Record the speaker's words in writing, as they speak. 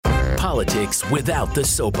politics without the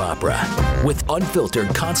soap opera, with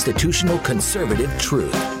unfiltered constitutional conservative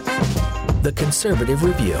truth. The Conservative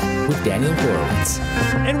Review with Daniel Horowitz.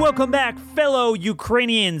 And welcome back, fellow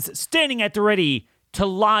Ukrainians, standing at the ready to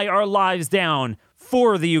lie our lives down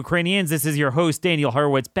for the Ukrainians. This is your host, Daniel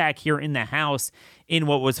Horowitz, back here in the house in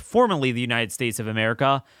what was formerly the United States of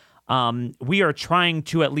America. We are trying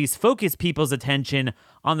to at least focus people's attention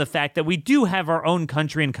on the fact that we do have our own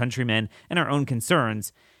country and countrymen and our own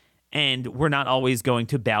concerns, and we're not always going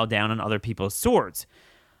to bow down on other people's swords.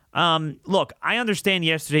 Look, I understand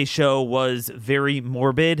yesterday's show was very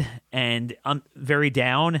morbid and very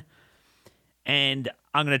down, and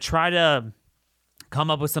I'm going to try to come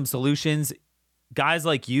up with some solutions. Guys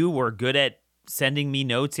like you were good at sending me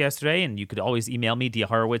notes yesterday, and you could always email me,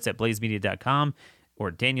 dhorowitz@blazemedia.com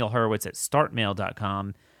or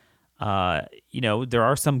danielhorowitz@startmail.com. There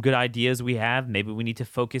are some good ideas we have. Maybe we need to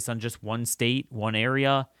focus on just one state, one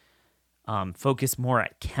area. Focus more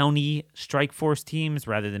at county strike force teams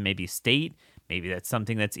rather than maybe state. Maybe that's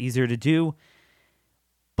something that's easier to do.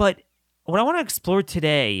 But what I want to explore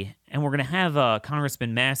today, and we're going to have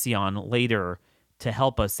Congressman Massey on later to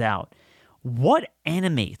help us out, what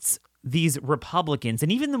animates these Republicans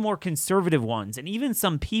and even the more conservative ones and even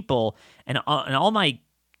some people and all my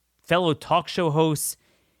fellow talk show hosts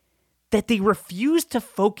that they refuse to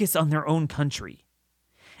focus on their own country.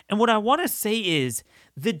 And what I want to say is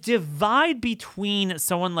the divide between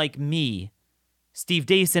someone like me, Steve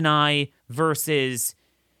Deace and I, versus,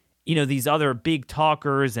 these other big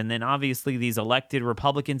talkers, and then obviously these elected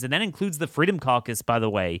Republicans, and that includes the Freedom Caucus, by the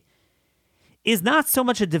way, is not so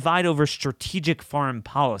much a divide over strategic foreign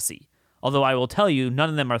policy. Although I will tell you, none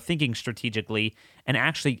of them are thinking strategically and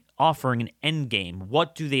actually offering an end game.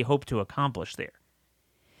 What do they hope to accomplish there?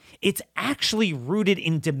 It's actually rooted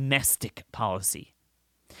in domestic policy.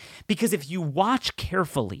 Because if you watch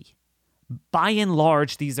carefully, by and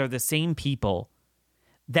large, these are the same people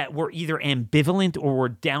that were either ambivalent or were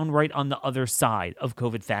downright on the other side of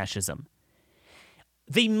COVID fascism.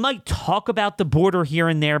 They might talk about the border here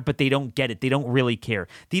and there, but they don't get it. They don't really care.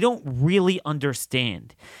 They don't really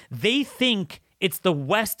understand. They think it's the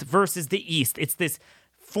West versus the East. It's this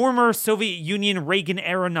former Soviet Union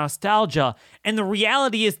Reagan-era nostalgia, and the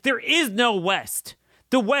reality is there is no West.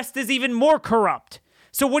 The West is even more corrupt.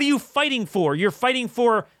 So what are you fighting for? You're fighting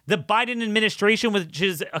for the Biden administration, which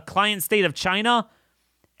is a client state of China,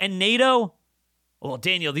 and NATO? Well,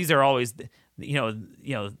 Daniel, these are always...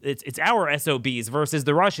 it's our SOBs versus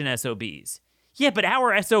the Russian SOBs. Yeah, but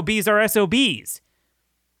our SOBs are SOBs.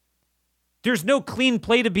 There's no clean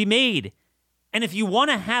play to be made. And if you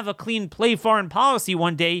want to have a clean play foreign policy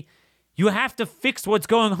one day, you have to fix what's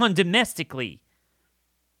going on domestically.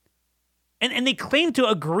 And they claim to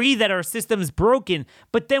agree that our system's broken,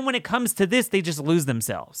 but then when it comes to this, they just lose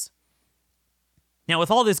themselves. Now, with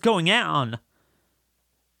all this going on,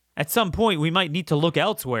 at some point, we might need to look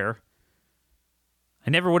elsewhere. I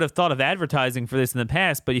never would have thought of advertising for this in the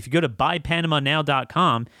past, but if you go to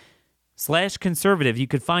buypanamanow.com/conservative, you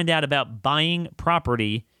could find out about buying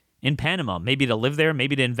property in Panama, maybe to live there,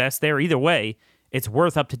 maybe to invest there. Either way, it's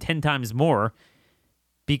worth up to 10 times more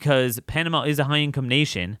because Panama is a high-income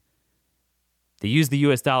nation. They use the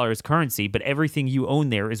U.S. dollar as currency, but everything you own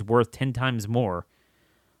there is worth 10 times more.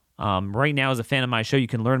 Right now, as a fan of my show, you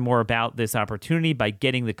can learn more about this opportunity by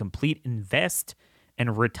getting the complete Invest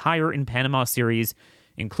and Retire in Panama series,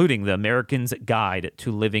 including the American's Guide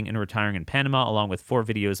to Living and Retiring in Panama, along with 4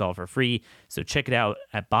 videos all for free. So check it out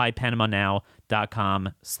at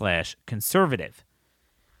buypanamanow.com/conservative.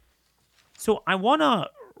 So I want to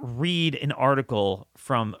read an article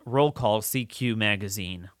from Roll Call CQ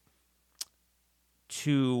magazine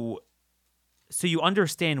so you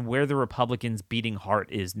understand where the Republicans' beating heart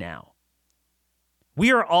is now.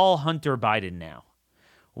 We are all Hunter Biden now.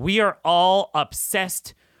 We are all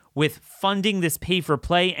obsessed with funding this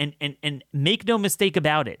pay-for-play, and make no mistake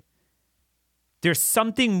about it. There's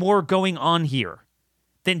something more going on here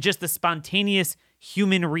than just the spontaneous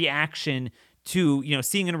human reaction to,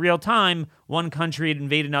 seeing in real time one country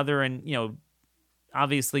invade another and,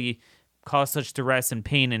 obviously cause such duress and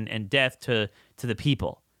pain and death to the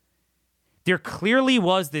people. There clearly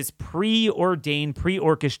was this preordained,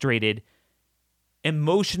 pre-orchestrated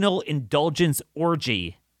emotional indulgence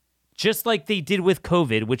orgy, just like they did with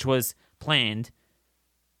COVID, which was planned.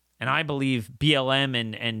 And I believe BLM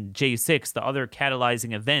and J6, the other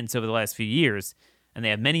catalyzing events over the last few years, and they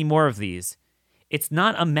have many more of these, it's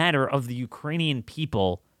not a matter of the Ukrainian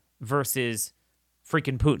people versus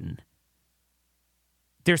freaking Putin.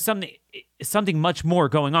 there's something much more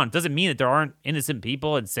going on. It doesn't mean that there aren't innocent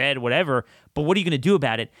people and sad whatever, but what are you going to do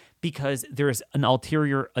about it? Because there's an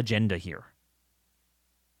ulterior agenda here.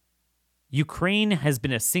 Ukraine has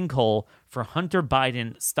been a sinkhole for Hunter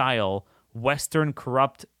Biden-style Western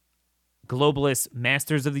corrupt globalist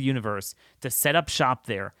masters of the universe to set up shop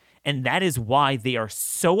there, and that is why they are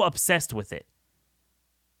so obsessed with it.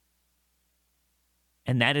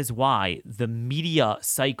 And that is why the media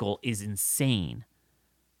cycle is insane.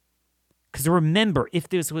 Because remember, if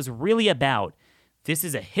this was really about, this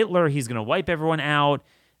is a Hitler, he's going to wipe everyone out,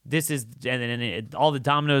 and all the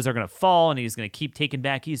dominoes are going to fall, and he's going to keep taking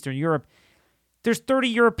back Eastern Europe, there's 30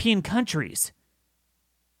 European countries.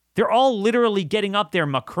 They're all literally getting up there.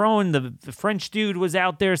 Macron, the French dude, was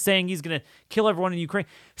out there saying he's going to kill everyone in Ukraine.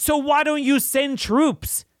 So why don't you send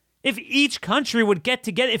troops? If each country would get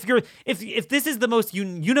together, if this is the most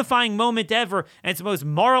unifying moment ever, and it's the most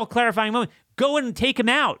moral clarifying moment, go and take him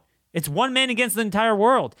out. It's one man against the entire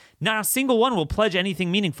world. Not a single one will pledge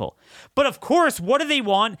anything meaningful. But of course, what do they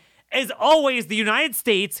want? As always, the United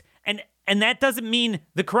States, and that doesn't mean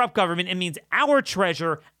the corrupt government. It means our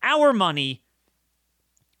treasure, our money,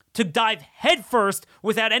 to dive headfirst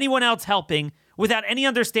without anyone else helping, without any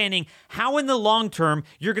understanding how in the long term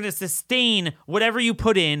you're going to sustain whatever you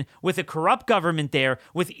put in with a corrupt government there,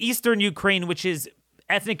 with Eastern Ukraine, which is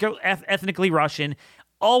ethnically Russian,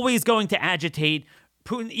 always going to agitate.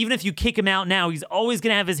 Putin, even if you kick him out now, he's always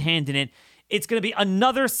going to have his hand in it. It's going to be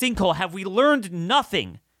another sinkhole. Have we learned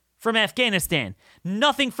nothing from Afghanistan?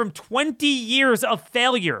 Nothing from 20 years of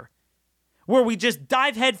failure where we just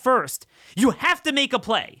dive head first. You have to make a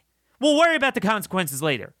play. We'll worry about the consequences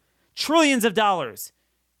later. Trillions of dollars,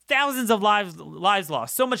 thousands of lives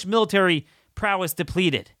lost, so much military prowess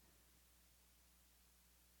depleted.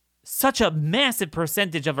 Such a massive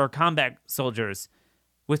percentage of our combat soldiers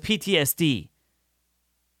with PTSD.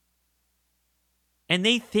 And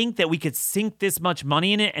they think that we could sink this much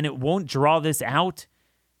money in it and it won't draw this out.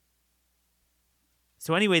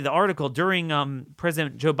 So anyway, the article during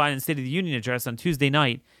President Joe Biden's State of the Union address on Tuesday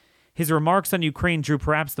night, his remarks on Ukraine drew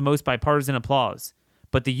perhaps the most bipartisan applause,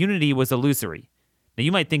 but the unity was illusory. Now,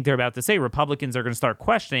 you might think they're about to say Republicans are going to start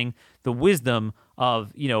questioning the wisdom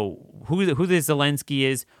of, who this Zelensky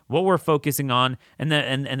is, what we're focusing on, and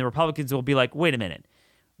the Republicans will be like, wait a minute.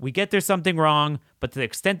 We get there's something wrong, but to the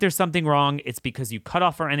extent there's something wrong, it's because you cut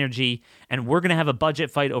off our energy, and we're going to have a budget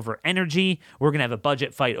fight over energy, we're going to have a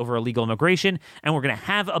budget fight over illegal immigration, and we're going to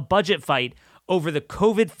have a budget fight over the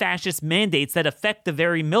COVID fascist mandates that affect the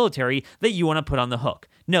very military that you want to put on the hook.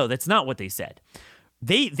 No, that's not what they said.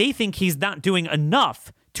 They think he's not doing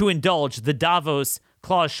enough to indulge the Davos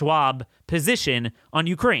Klaus Schwab position on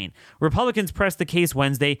Ukraine. Republicans pressed the case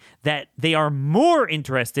Wednesday that they are more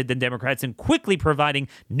interested than Democrats in quickly providing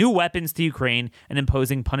new weapons to Ukraine and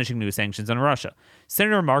imposing punishing new sanctions on Russia.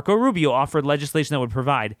 Senator Marco Rubio offered legislation that would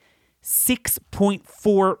provide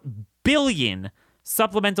 $6.4 billion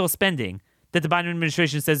supplemental spending that the Biden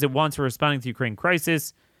administration says it wants for responding to the Ukraine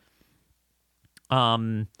crisis.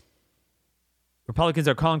 Republicans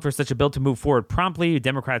are calling for such a bill to move forward promptly.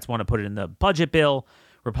 Democrats want to put it in the budget bill.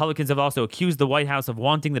 Republicans have also accused the White House of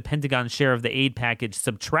wanting the Pentagon's share of the aid package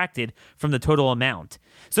subtracted from the total amount.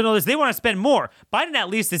 So in other words, they want to spend more. Biden at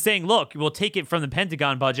least is saying, look, we'll take it from the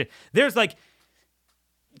Pentagon budget. There's like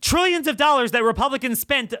trillions of dollars that Republicans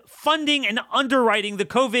spent funding and underwriting the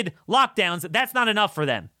COVID lockdowns. That's not enough for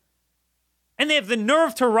them. And they have the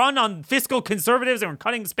nerve to run on fiscal conservatives and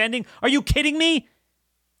cutting spending. Are you kidding me?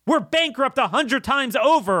 We're bankrupt 100 times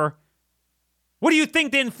over. What do you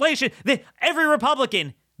think the inflation? Every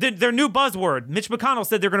Republican, their new buzzword, Mitch McConnell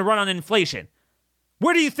said they're going to run on inflation.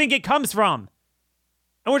 Where do you think it comes from?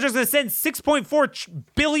 And we're just going to send $6.4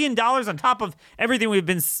 billion on top of everything we've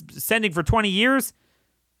been sending for 20 years?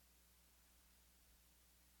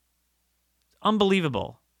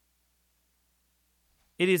 Unbelievable.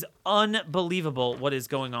 It is unbelievable what is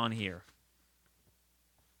going on here.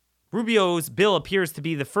 Rubio's bill appears to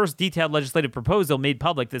be the first detailed legislative proposal made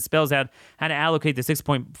public that spells out how to allocate the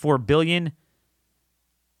 $6.4 billion.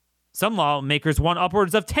 Some lawmakers want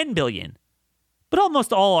upwards of $10 billion, but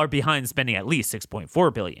almost all are behind spending at least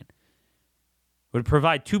 $6.4 billion. It would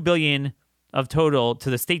provide $2 billion of total to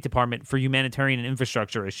the State Department for humanitarian and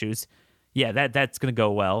infrastructure issues. Yeah, that's going to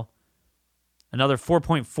go well. Another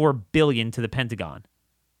 $4.4 billion to the Pentagon.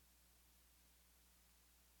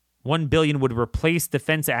 $1 billion would replace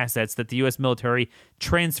defense assets that the U.S. military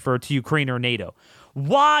transferred to Ukraine or NATO.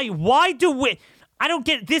 Why? Why do we? I don't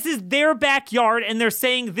get. This is their backyard, and they're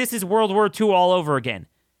saying this is World War II all over again.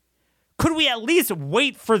 Could we at least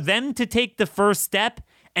wait for them to take the first step,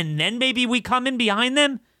 and then maybe we come in behind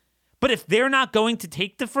them? But if they're not going to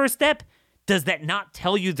take the first step, does that not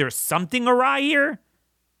tell you there's something awry here?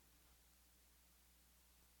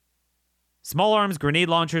 Small arms, grenade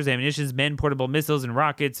launchers, ammunitions, men, portable missiles, and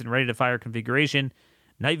rockets in ready-to-fire configuration,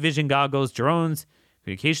 night vision goggles, drones,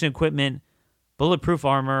 communication equipment, bulletproof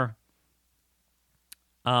armor.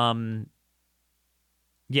 Yeah,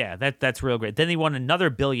 that's real great. Then they want another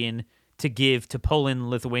 $1 billion to give to Poland,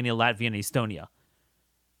 Lithuania, Latvia, and Estonia.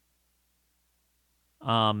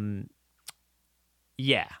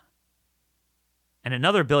 Yeah. And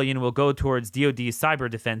another $1 billion will go towards DoD cyber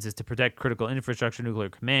defenses to protect critical infrastructure, nuclear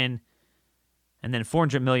command. And then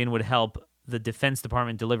 $400 million would help the Defense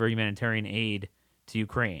Department deliver humanitarian aid to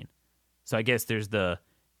Ukraine. So I guess there's the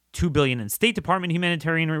 $2 billion in State Department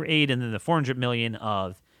humanitarian aid, and then the $400 million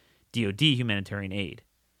of DoD humanitarian aid.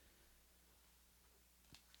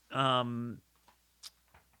 Neither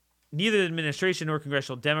the administration nor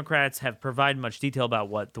congressional Democrats have provided much detail about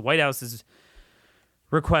what the White House's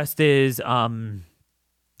request is.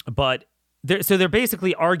 But they're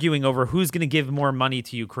basically arguing over who's going to give more money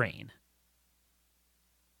to Ukraine.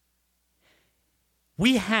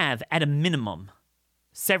 We have, at a minimum,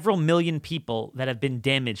 several million people that have been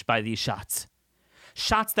damaged by these shots.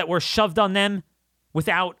 Shots that were shoved on them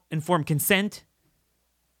without informed consent,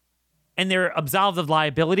 and they're absolved of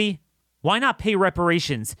liability. Why not pay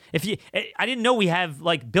reparations? I didn't know we have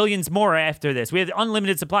like billions more after this. We have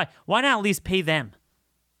unlimited supply. Why not at least pay them?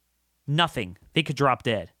 Nothing. They could drop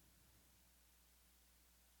dead.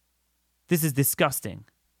 This is disgusting.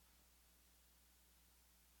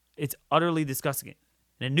 It's utterly disgusting.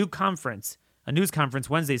 In a news conference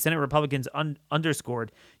Wednesday, Senate Republicans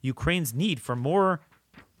underscored Ukraine's need for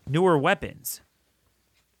newer weapons.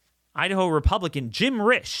 Idaho Republican Jim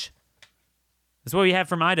Risch, that's what we have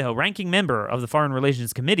from Idaho, ranking member of the Foreign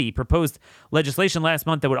Relations Committee, proposed legislation last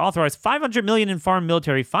month that would authorize $500 million in foreign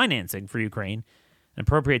military financing for Ukraine and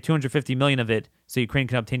appropriate $250 million of it so Ukraine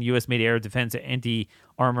can obtain U.S.-made air defense,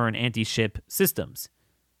 anti-armor, and anti-ship systems.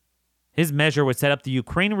 His measure would set up the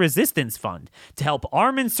Ukraine Resistance Fund to help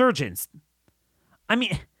arm insurgents. I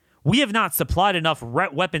mean, we have not supplied enough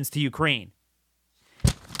weapons to Ukraine.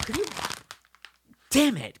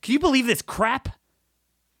 Damn it. Can you believe this crap?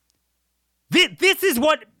 This is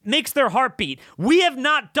what makes their heart beat. We have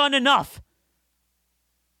not done enough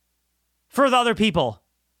for the other people.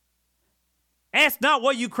 Ask not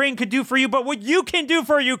what Ukraine could do for you, but what you can do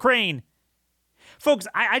for Ukraine. Folks,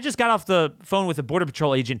 I just got off the phone with a Border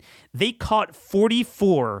Patrol agent. They caught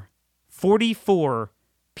 44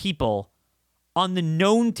 people on the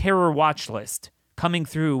known terror watch list coming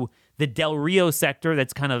through the Del Rio sector.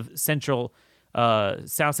 That's kind of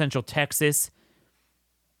South Central Texas.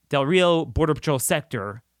 Del Rio Border Patrol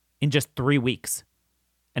sector in just 3 weeks.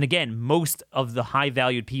 And again, most of the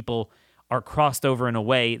high-valued people are crossed over in a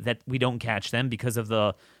way that we don't catch them because of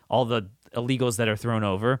all the illegals that are thrown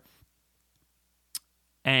over.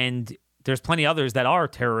 And there's plenty others that are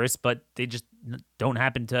terrorists, but they just don't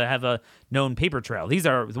happen to have a known paper trail. These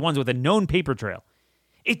are the ones with a known paper trail.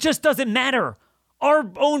 It just doesn't matter.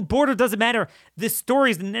 Our own border doesn't matter. The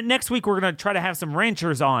stories, next week we're going to try to have some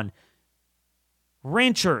ranchers on.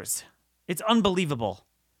 Ranchers. It's unbelievable.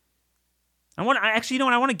 I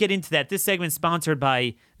want to get into that. This segment is sponsored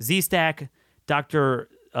by Z-Stack. Dr.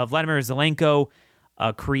 Vladimir Zelenko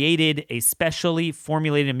created a specially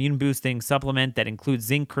formulated immune-boosting supplement that includes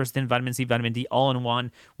zinc, quercetin, vitamin C, vitamin D, all in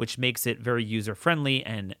one, which makes it very user-friendly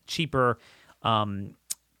and cheaper.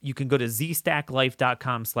 You can go to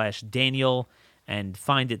zstacklife.com/Daniel and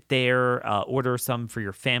find it there. Order some for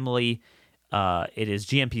your family. It is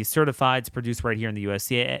GMP certified. It's produced right here in the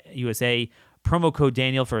USA. Promo code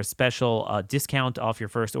Daniel for a special discount off your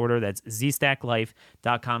first order. That's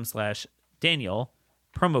zstacklife.com/Daniel.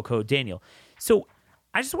 Promo code Daniel. So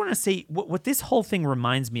I just want to say what this whole thing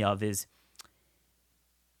reminds me of is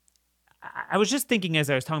I was just thinking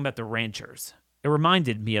as I was talking about the ranchers. It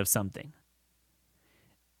reminded me of something.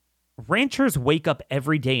 Ranchers wake up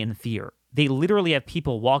every day in fear. They literally have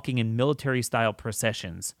people walking in military-style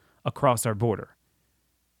processions across our border.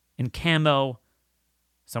 In camo,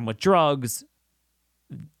 some with drugs.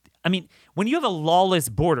 I mean, when you have a lawless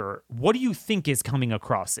border, what do you think is coming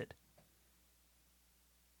across it?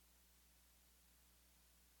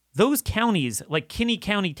 Those counties, like Kinney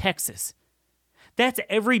County, Texas, that's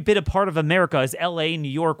every bit a part of America as LA, New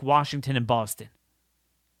York, Washington, and Boston.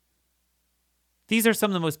 These are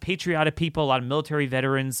some of the most patriotic people, a lot of military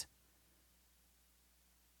veterans.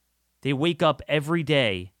 They wake up every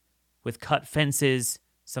day with cut fences.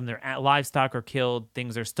 Some of their livestock are killed.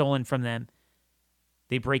 Things are stolen from them.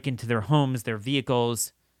 They break into their homes, their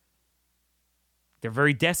vehicles. They're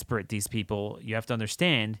very desperate, these people. You have to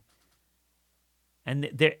understand.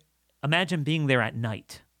 And imagine being there at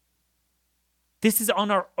night. This is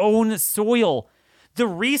on our own soil. The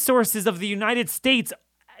resources of the United States,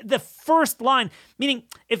 the first line, meaning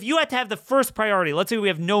if you had to have the first priority, let's say we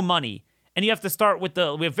have no money, and you have to start with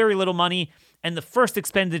we have very little money, and the first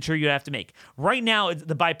expenditure you have to make. Right now,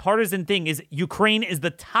 the bipartisan thing is Ukraine is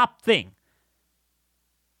the top thing.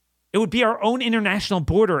 It would be our own international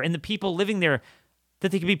border and the people living there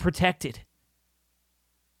that they could be protected.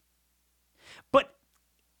 But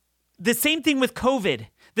the same thing with COVID,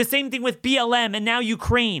 the same thing with BLM, and now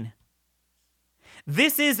Ukraine.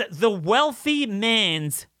 This is the wealthy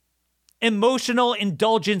man's emotional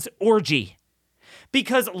indulgence orgy.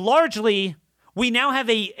 Because largely, we now have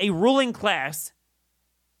a ruling class.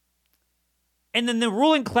 And then the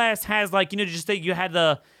ruling class has, like, just that you had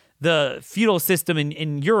the feudal system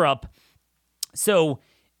in Europe. So,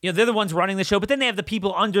 they're the ones running the show. But then they have the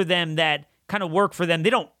people under them that kind of work for them. They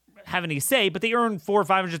don't have any say, but they earn $400,000 or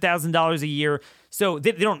 $500,000 a year. So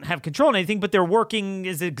they don't have control on anything, but they're working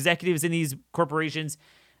as executives in these corporations.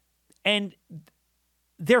 And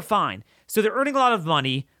they're fine. So they're earning a lot of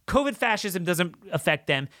money. COVID fascism doesn't affect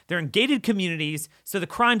them. They're in gated communities, so the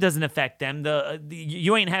crime doesn't affect them.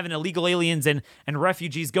 You ain't having illegal aliens and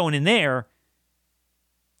refugees going in there.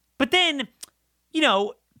 But then,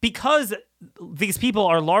 because these people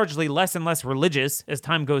are largely less and less religious as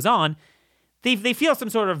time goes on, they feel some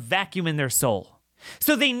sort of vacuum in their soul.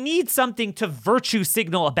 So they need something to virtue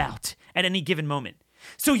signal about at any given moment.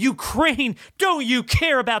 So Ukraine, don't you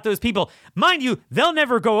care about those people? Mind you, they'll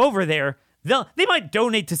never go over there. They might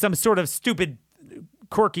donate to some sort of stupid,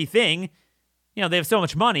 quirky thing. They have so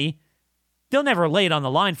much money. They'll never lay it on the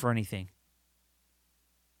line for anything.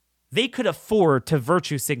 They could afford to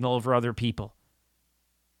virtue signal over other people.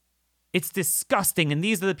 It's disgusting, and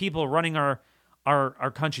these are the people running our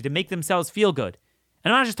country to make themselves feel good.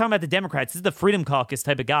 And I'm not just talking about the Democrats. This is the Freedom Caucus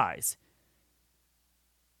type of guys.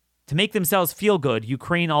 To make themselves feel good,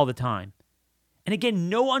 Ukraine all the time. And again,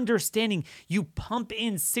 no understanding. You pump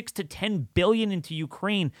in $6 to $10 billion into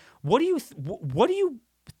Ukraine. What do you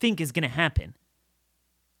think is going to happen?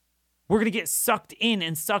 We're going to get sucked in,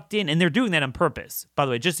 and they're doing that on purpose. By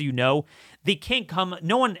the way, just so you know, they can't come.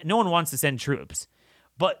 No one wants to send troops,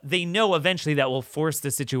 but they know eventually that will force the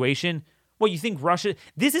situation. Well, you think Russia?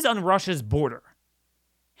 This is on Russia's border.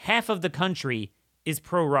 Half of the country is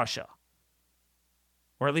pro-Russia,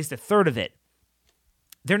 or at least a third of it.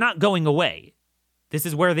 They're not going away. This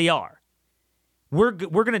is where they are. We're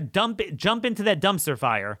going to jump into that dumpster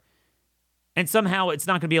fire, and somehow it's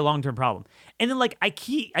not going to be a long-term problem. And then, I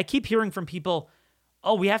keep hearing from people,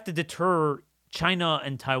 oh, we have to deter China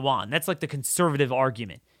and Taiwan. That's like the conservative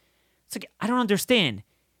argument. It's like, I don't understand.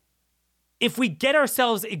 If we get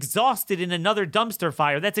ourselves exhausted in another dumpster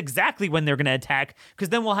fire, that's exactly when they're going to attack, because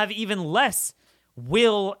then we'll have even less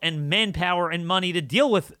will and manpower and money to deal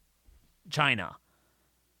with China.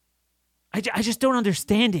 I just don't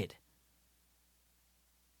understand it.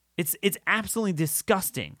 It's absolutely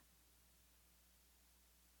disgusting.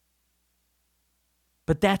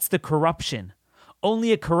 But that's the corruption.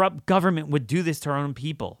 Only a corrupt government would do this to our own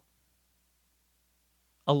people.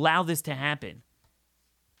 Allow this to happen.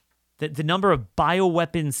 The number of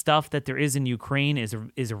bioweapon stuff that there is in Ukraine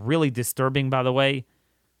is really disturbing, by the way.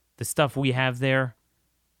 The stuff we have there.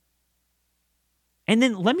 And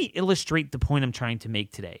then let me illustrate the point I'm trying to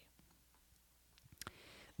make today.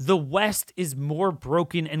 The West is more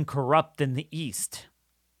broken and corrupt than the East.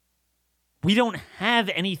 We don't have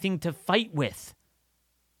anything to fight with.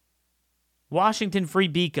 Washington Free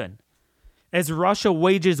Beacon. As Russia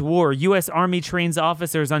wages war, U.S. Army trains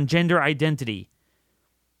officers on gender identity.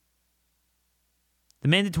 The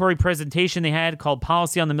mandatory presentation they had, called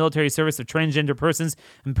Policy on the Military Service of Transgender Persons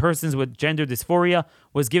and Persons with Gender Dysphoria,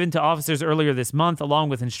 was given to officers earlier this month, along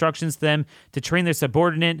with instructions to them to train their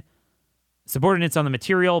subordinates on the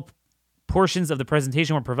material. Portions of the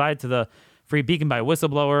presentation were provided to the Free Beacon by a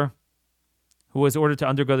whistleblower who was ordered to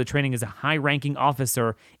undergo the training as a high-ranking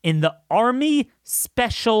officer in the Army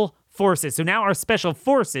Special Forces. So now our Special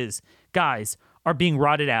Forces guys are being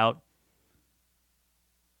rotted out.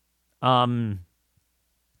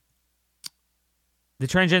 The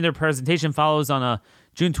transgender presentation follows on a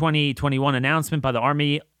June 2021 announcement by the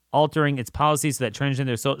Army altering its policy so that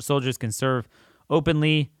transgender soldiers can serve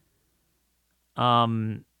openly.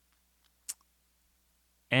 And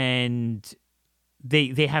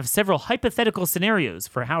they have several hypothetical scenarios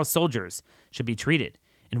for how soldiers should be treated.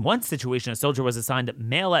 In one situation, a soldier was assigned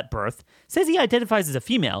male at birth, says he identifies as a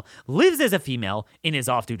female, lives as a female in his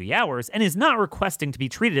off-duty hours, and is not requesting to be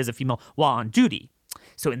treated as a female while on duty.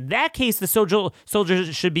 So in that case, the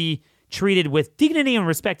soldier should be treated with dignity and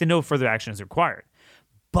respect, and no further action is required.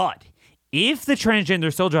 But if the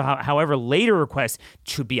transgender soldier, however, later requests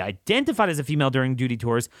to be identified as a female during duty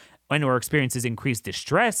tours and or experiences increased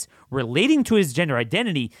distress relating to his gender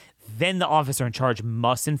identity, then the officer in charge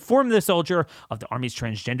must inform the soldier of the Army's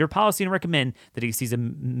transgender policy and recommend that he sees a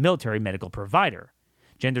military medical provider.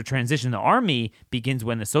 Gender transition in the Army begins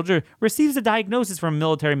when the soldier receives a diagnosis from a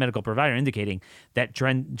military medical provider indicating that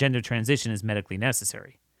gender transition is medically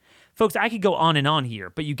necessary. Folks, I could go on and on here,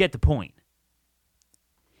 but you get the point.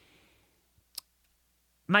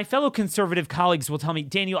 My fellow conservative colleagues will tell me,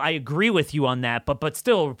 Daniel, I agree with you on that, but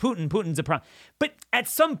still, Putin's a problem. But at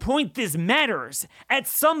some point, this matters. At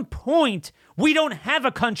some point, we don't have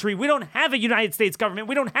a country, we don't have a United States government,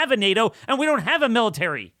 we don't have a NATO, and we don't have a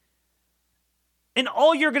military. And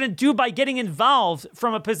all you're going to do by getting involved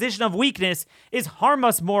from a position of weakness is harm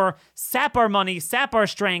us more, sap our money, sap our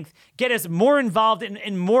strength, get us more involved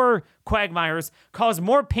in more quagmires, cause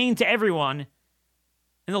more pain to everyone.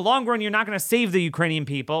 In the long run, you're not going to save the Ukrainian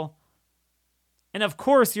people. And of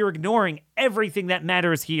course, you're ignoring everything that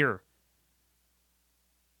matters here.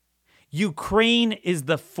 Ukraine is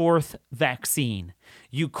the fourth vaccine.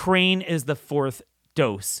 Ukraine is the fourth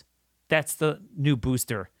dose. That's the new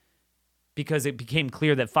booster. Because it became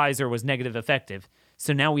clear that Pfizer was negative effective.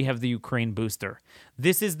 So now we have the Ukraine booster.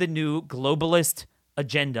 This is the new globalist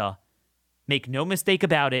agenda. Make no mistake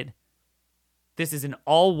about it. This is an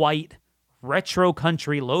all-white, retro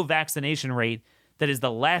country, low vaccination rate that is the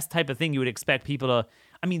last type of thing you would expect people to...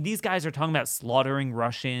 I mean, these guys are talking about slaughtering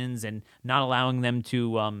Russians and not allowing them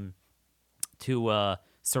to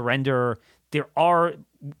surrender. There are,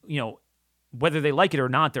 whether they like it or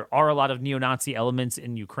not, there are a lot of neo-Nazi elements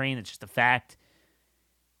in Ukraine. It's just a fact.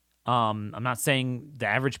 I'm not saying the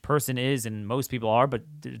average person is, and most people are, but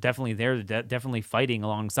they're definitely there, definitely fighting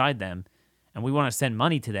alongside them, and we want to send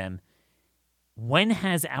money to them. When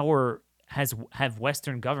have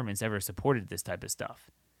Western governments ever supported this type of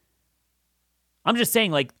stuff? I'm just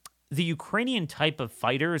saying, the Ukrainian type of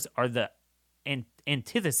fighters are the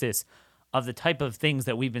antithesis of the type of things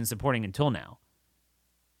that we've been supporting until now.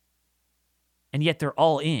 And yet they're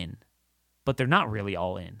all in, but they're not really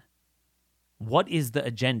all in. What is the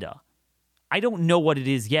agenda? I don't know what it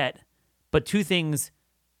is yet, but two things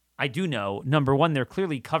I do know. Number one, they're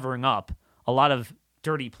clearly covering up a lot of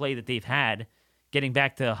dirty play that they've had, getting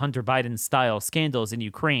back to Hunter Biden-style scandals in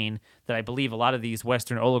Ukraine that I believe a lot of these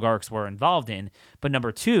Western oligarchs were involved in. But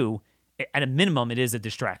number two, at a minimum, it is a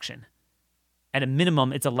distraction. At a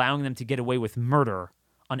minimum, it's allowing them to get away with murder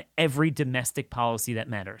on every domestic policy that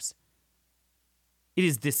matters. It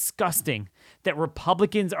is disgusting that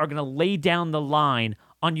Republicans are going to lay down the line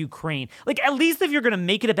on Ukraine. At least if you're going to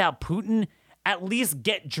make it about Putin, at least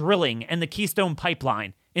get drilling and the Keystone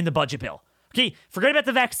Pipeline in the budget bill. Okay, forget about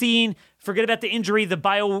the vaccine, forget about the injury, the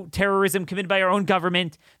bioterrorism committed by our own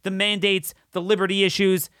government, the mandates, the liberty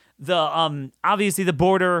issues, the obviously the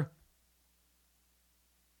border.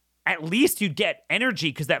 At least you'd get energy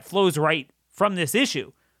because that flows right from this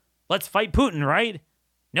issue. Let's fight Putin, right?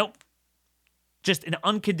 Nope. Just an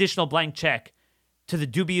unconditional blank check to the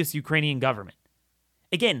dubious Ukrainian government.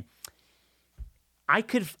 Again, I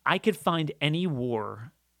could find any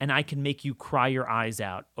war and I can make you cry your eyes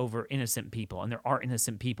out over innocent people. And there are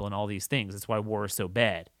innocent people in all these things. That's why war is so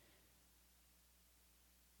bad.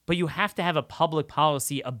 But you have to have a public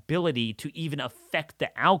policy ability to even affect the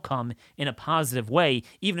outcome in a positive way,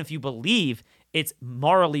 even if you believe it's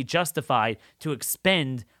morally justified to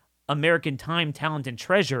expend American time, talent, and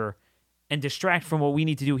treasure and distract from what we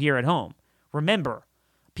need to do here at home. Remember,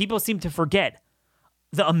 people seem to forget,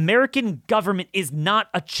 the American government is not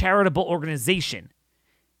a charitable organization.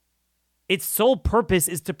 Its sole purpose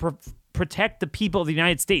is to protect the people of the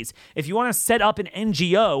United States. If you want to set up an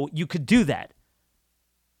NGO, you could do that.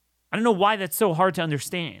 I don't know why that's so hard to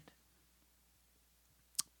understand.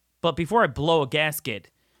 But before I blow a gasket,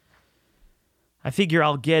 I figure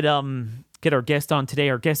I'll get our guest on today.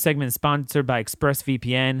 Our guest segment is sponsored by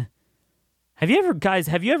ExpressVPN. Have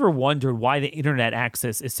you ever wondered why the internet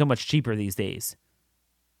access is so much cheaper these days?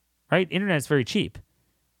 Right? Internet is very cheap.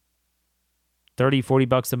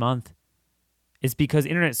 $30-$40 a month. It's because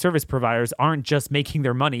internet service providers aren't just making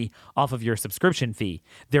their money off of your subscription fee.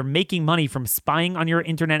 They're making money from spying on your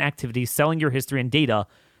internet activities, selling your history and data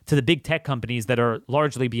to the big tech companies that are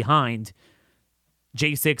largely behind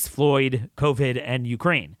J6, Floyd, COVID, and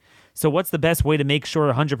Ukraine. So what's the best way to make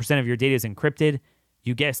sure 100% of your data is encrypted?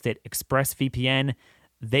 You guessed it, ExpressVPN.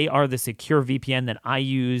 They are the secure VPN that I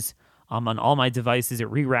use on all my devices. It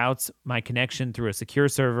reroutes my connection through a secure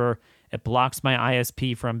server. It blocks my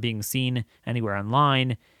ISP from being seen anywhere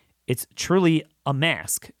online. It's truly a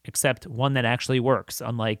mask, except one that actually works,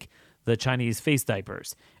 unlike the Chinese face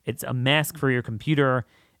diapers. It's a mask for your computer.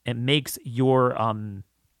 It makes your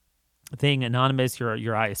thing anonymous, your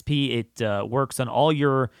ISP. It works on all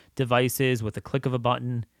your devices with a click of a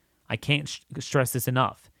button. I can't stress this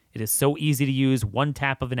enough. It is so easy to use. One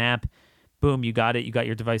tap of an app, boom, you got it. You got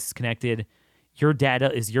your devices connected. Your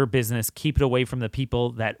data is your business. Keep it away from the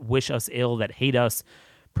people that wish us ill, that hate us.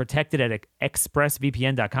 Protect it at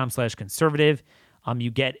expressvpn.com/conservative.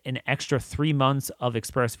 You get an extra 3 months of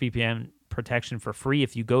ExpressVPN protection for free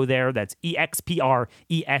if you go there. That's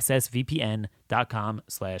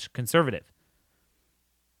expressvpn.com/conservative.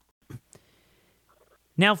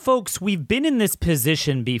 Now, folks, we've been in this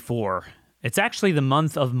position before. It's actually the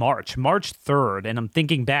month of March 3rd, and I'm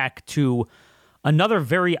thinking back to another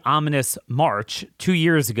very ominous March 2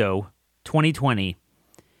 years ago, 2020,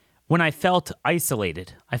 when I felt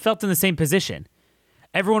isolated. I felt in the same position.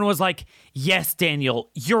 Everyone was like, yes, Daniel,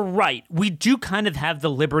 you're right. We do kind of have the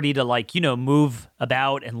liberty to move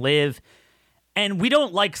about and live. And we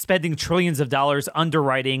don't like spending trillions of dollars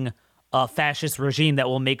underwriting a fascist regime that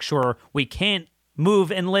will make sure we can't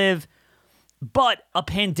move and live. But a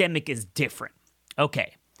pandemic is different.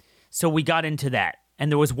 Okay, so we got into that.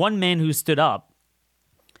 And there was one man who stood up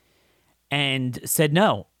and said,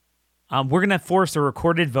 no, we're going to force a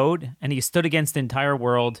recorded vote. And he stood against the entire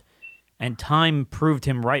world. And time proved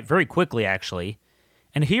him right very quickly, actually.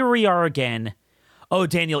 And here we are again. Oh,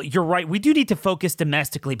 Daniel, you're right. We do need to focus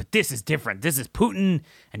domestically, but this is different. This is Putin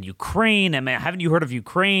and Ukraine. I mean, haven't you heard of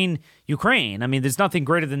Ukraine? I mean, there's nothing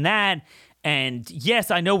greater than that. And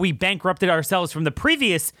yes, I know we bankrupted ourselves from the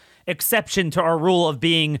previous exception to our rule of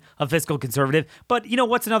being a fiscal conservative. But,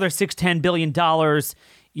 what's another $6-10 billion?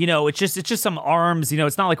 It's just some arms.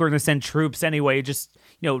 It's not like we're going to send troops anyway. Just,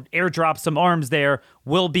 airdrop some arms there.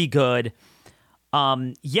 We'll be good.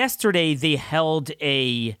 Yesterday, they held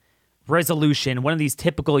a resolution, one of these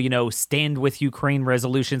typical, stand with Ukraine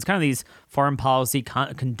resolutions, kind of these foreign policy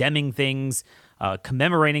condemning things,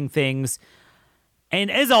 commemorating things. And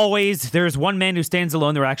as always, there's one man who stands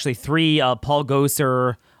alone. There are actually three, Paul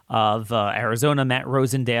Gosar of Arizona, Matt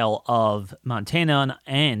Rosendale of Montana,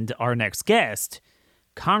 and our next guest,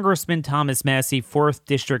 Congressman Thomas Massie, 4th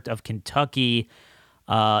District of Kentucky,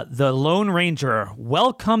 the Lone Ranger.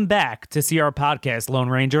 Welcome back to see our podcast, Lone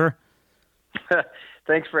Ranger.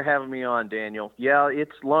 Thanks for having me on, Daniel. Yeah,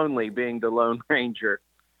 it's lonely being the Lone Ranger.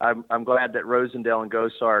 I'm glad that Rosendale and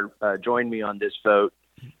Gosar joined me on this vote.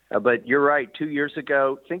 But you're right. 2 years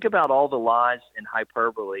ago, think about all the lies and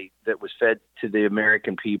hyperbole that was fed to the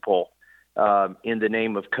American people in the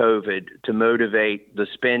name of COVID to motivate the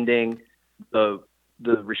spending, the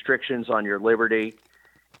restrictions on your liberty.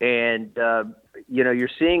 And, you're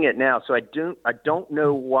seeing it now. So I don't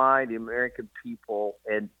know why the American people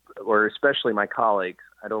or especially my colleagues,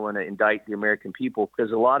 I don't want to indict the American people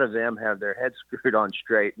because a lot of them have their heads screwed on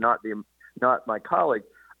straight, not my colleagues.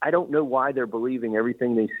 I don't know why they're believing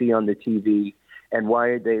everything they see on the TV and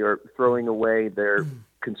why they are throwing away their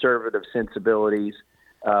conservative sensibilities,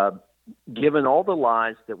 given all the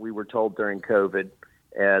lies that we were told during COVID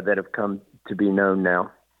that have come to be known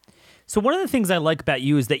now. So one of the things I like about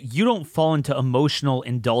you is that you don't fall into emotional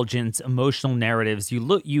indulgence, emotional narratives.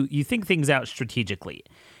 You think things out strategically.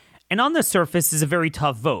 And on the surface is a very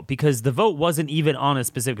tough vote because the vote wasn't even on a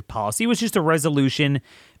specific policy. It was just a resolution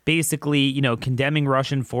basically, condemning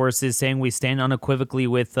Russian forces, saying we stand unequivocally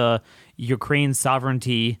with Ukraine's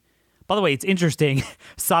sovereignty. By the way, it's interesting,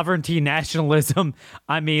 sovereignty, nationalism.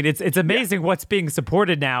 I mean, it's amazing what's being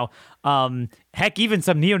supported now. Heck, even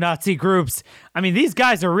some neo-Nazi groups. I mean, these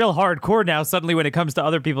guys are real hardcore now suddenly when it comes to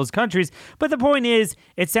other people's countries. But the point is,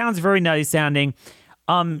 it sounds very nice sounding.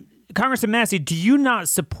 Congressman Massie, do you not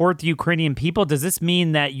support the Ukrainian people? Does this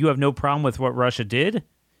mean that you have no problem with what Russia did?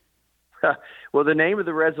 Well, the name of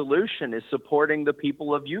the resolution is supporting the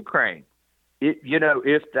people of Ukraine.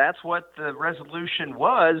 If that's what the resolution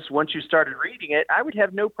was, once you started reading it, I would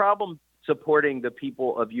have no problem supporting the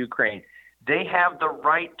people of Ukraine. They have the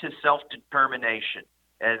right to self-determination,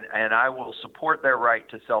 and I will support their right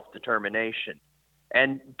to self-determination.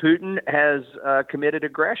 And Putin has committed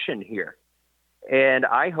aggression here. And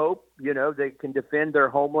I hope, they can defend their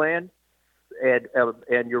homeland.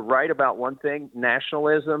 And you're right about one thing,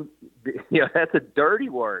 nationalism, that's a dirty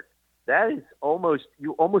word. That is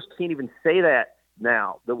you almost can't even say that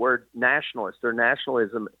now, the word nationalist or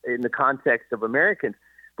nationalism in the context of Americans.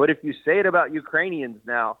 But if you say it about Ukrainians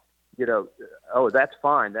now, that's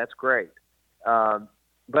fine. That's great.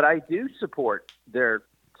 But I do support their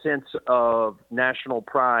sense of national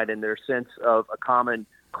pride and their sense of a common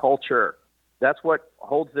culture. That's what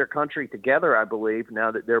holds their country together, I believe,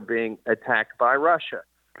 now that they're being attacked by Russia.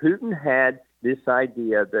 Putin had this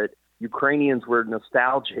idea that Ukrainians were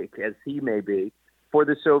nostalgic, as he may be, for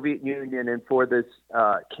the Soviet Union and for this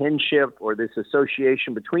kinship or this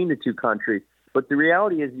association between the two countries. But the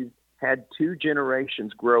reality is you've had two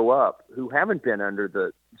generations grow up who haven't been under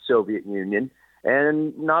the Soviet Union,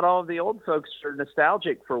 and not all of the old folks are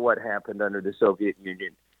nostalgic for what happened under the Soviet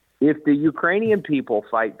Union. If the Ukrainian people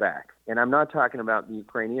fight back, and I'm not talking about the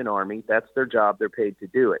Ukrainian army, that's their job, they're paid to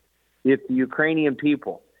do it. If the Ukrainian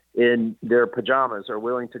people in their pajamas are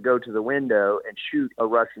willing to go to the window and shoot a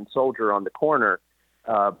Russian soldier on the corner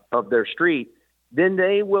of their street, then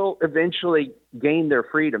they will eventually gain their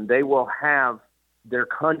freedom. They will have their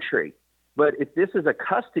country. But if this is a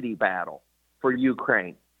custody battle for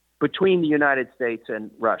Ukraine between the United States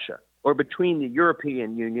and Russia, or between the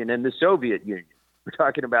European Union and the Soviet Union, we're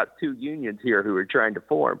talking about two unions here who are trying to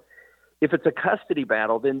form. If it's a custody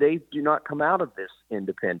battle, then they do not come out of this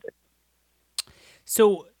independent.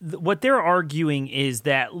 So what they're arguing is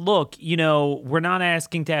that, look, we're not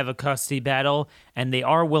asking to have a custody battle, and they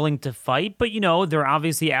are willing to fight, but, they're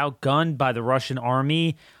obviously outgunned by the Russian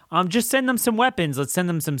army. Just send them some weapons. Let's send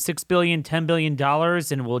them some $6 billion, $10 billion,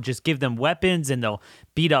 and we'll just give them weapons, and they'll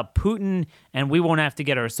beat up Putin, and we won't have to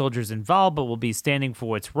get our soldiers involved, but we'll be standing for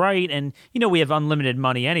what's right. And, we have unlimited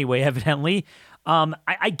money anyway, evidently.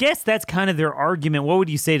 I guess that's kind of their argument. What would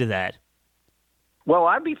you say to that? Well,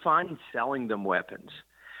 I'd be fine selling them weapons,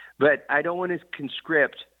 but I don't want to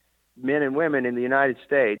conscript men and women in the United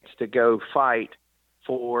States to go fight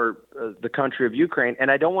for the country of Ukraine,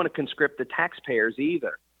 and I don't want to conscript the taxpayers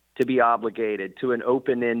either to be obligated to an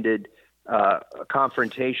open-ended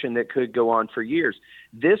confrontation that could go on for years.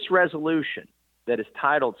 This resolution that is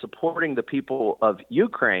titled Supporting the People of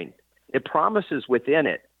Ukraine, it promises within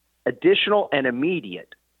it additional and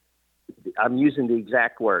immediate, I'm using the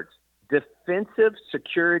exact words, defensive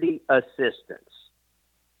security assistance.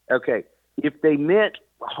 Okay, if they meant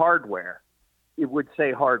hardware, it would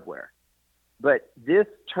say hardware. But this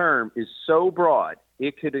term is so broad,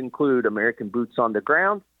 it could include American boots on the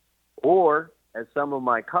ground, or, as some of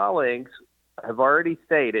my colleagues have already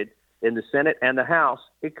stated in the Senate and the House,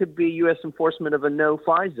 it could be U.S. enforcement of a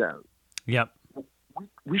no-fly zone. Yep.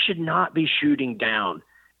 We should not be shooting down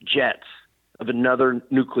jets of another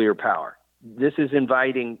nuclear power. This is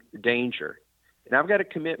inviting danger. And I've got a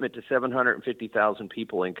commitment to 750,000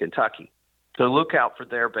 people in Kentucky to look out for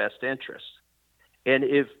their best interests. And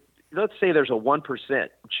if, let's say there's a 1%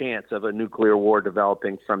 chance of a nuclear war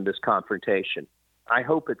developing from this confrontation, I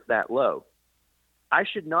hope it's that low. I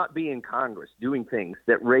should not be in Congress doing things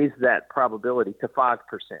that raise that probability to 5%.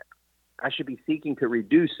 I should be seeking to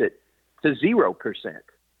reduce it to 0%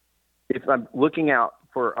 if I'm looking out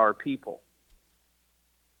for our people.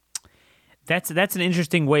 That's an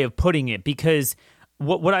interesting way of putting it, because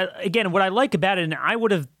what I like about it, and I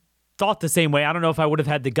would have thought the same way. I don't know if I would have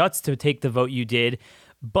had the guts to take the vote you did,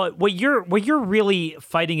 but what you're really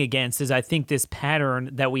fighting against is, I think, this pattern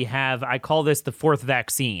that we have. I call this the fourth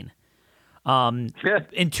vaccine,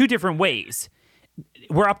 in two different ways.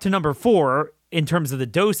 We're up to number 4 in terms of the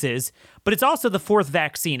doses, but it's also the fourth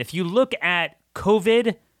vaccine. If you look at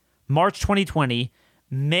COVID, March 2020,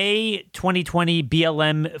 May 2020,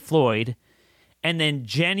 BLM Floyd, and then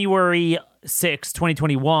January 6,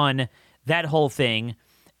 2021, that whole thing,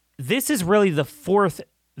 this is really the fourth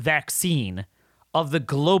vaccine of the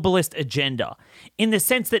globalist agenda, in the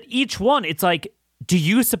sense that each one, it's like, do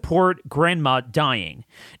you support grandma dying?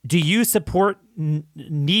 Do you support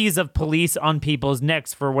knees of police on people's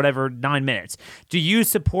necks for whatever 9 minutes? Do you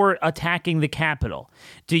support attacking the Capitol?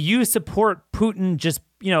 Do you support Putin just,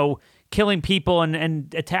 killing people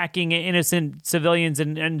and attacking innocent civilians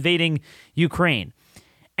and invading Ukraine?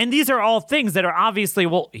 And these are all things that are obviously,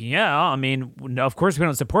 well, yeah, I mean, of course we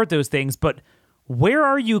don't support those things, but where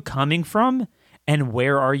are you coming from and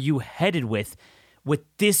where are you headed with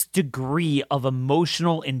this degree of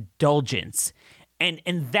emotional indulgence? And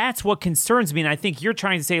that's what concerns me. And I think you're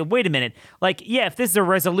trying to say, wait a minute, like, yeah, if this is a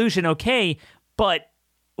resolution, okay, but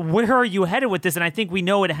where are you headed with this? And I think we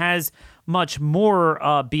know it has much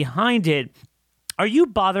more behind it. Are you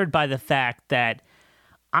bothered by the fact that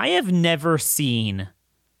I have never seen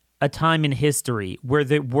a time in history where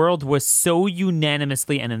the world was so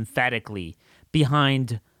unanimously and emphatically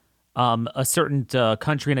behind a certain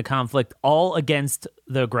country in a conflict, all against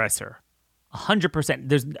the aggressor?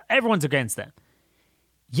 100%. Everyone's against them.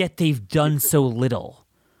 Yet they've done so little.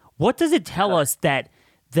 What does it tell us that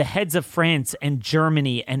the heads of France and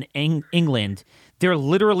Germany and England, they're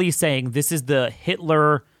literally saying this is the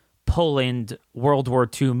Hitler-Poland World War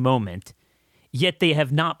II moment, yet they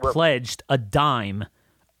have not pledged a dime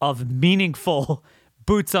of meaningful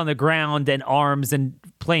boots on the ground and arms and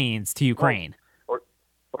planes to Ukraine? Or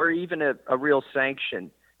or even a real sanction.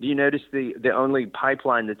 Do you notice the only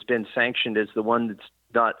pipeline that's been sanctioned is the one that's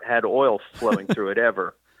not had oil flowing through it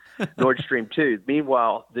ever, Nord Stream 2.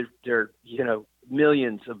 Meanwhile, there are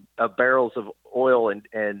millions of barrels of oil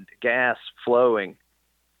and gas flowing.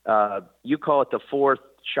 You call it the fourth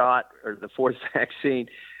shot or the fourth vaccine.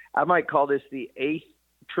 I might call this the $8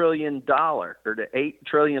 trillion or the 8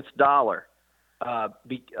 trillionth dollar of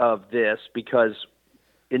this, because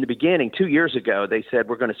in the beginning, 2 years ago, they said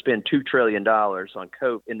we're going to spend $2 trillion on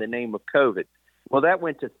COVID in the name of COVID. Well, that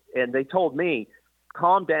went to, and they told me,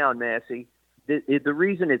 calm down, Massey. The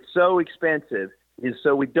reason it's so expensive is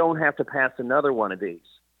so we don't have to pass another one of these.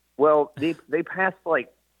 Well, they passed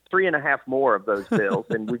like 3.5 more of those bills,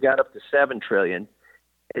 and we got up to $7 trillion.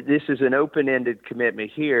 This is an open-ended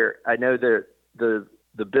commitment here. I know the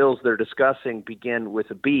bills they're discussing begin with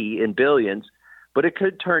a B in billions, but it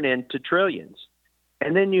could turn into trillions.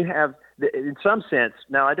 And then you have, in some sense,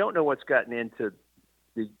 now I don't know what's gotten into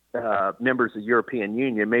the members of the European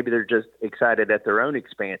Union. Maybe they're just excited at their own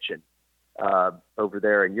expansion over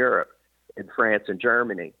there in Europe, in France and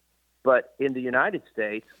Germany. But in the United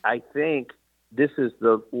States, I think this is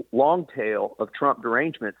the long tail of Trump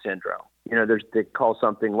derangement syndrome. They call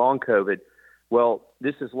something long COVID. Well,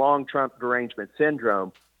 this is long Trump derangement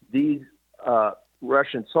syndrome. These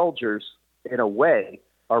Russian soldiers, in a way,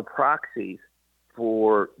 are proxies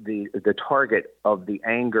for the target of the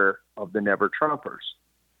anger of the Never-Trumpers.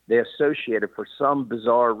 They associated, for some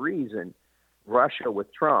bizarre reason, Russia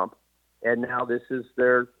with Trump, and now this is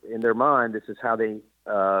in their mind. This is how they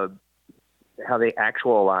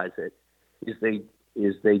actualize it.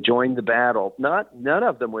 Is they join the battle. None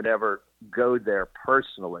of them would ever go there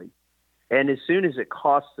personally, and as soon as it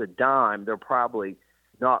costs a dime, they're probably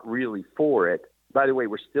not really for it. By the way,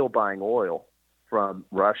 we're still buying oil from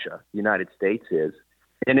Russia. The United States is.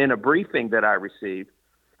 And in a briefing that I received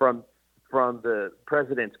from the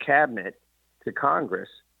president's cabinet to Congress,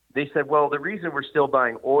 they said, well, the reason we're still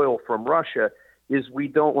buying oil from Russia is we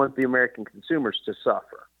don't want the American consumers to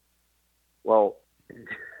suffer. Well,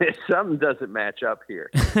 something doesn't match up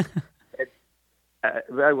here.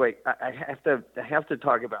 By the way, I have to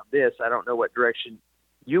talk about this. I don't know what direction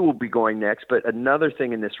you will be going next, but another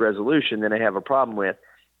thing in this resolution that I have a problem with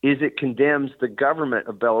is it condemns the government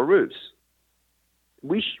of Belarus.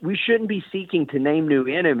 We shouldn't be seeking to name new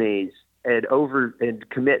enemies and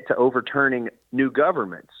commit to overturning new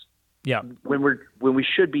governments. Yeah. When we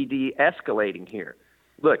should be de-escalating here.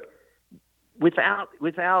 Look, without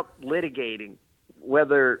litigating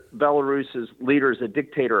whether Belarus's leader is a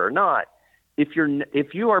dictator or not, if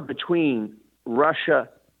you are between Russia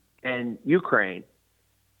and Ukraine,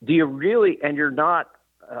 do you really, and you're not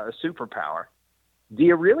a superpower, do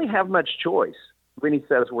you really have much choice when he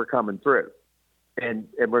says we're coming through and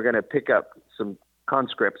we're going to pick up some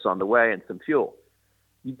conscripts on the way and some fuel?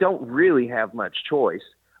 You don't really have much choice.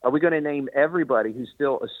 Are we going to name everybody who's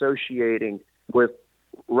still associating with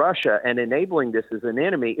Russia and enabling this as an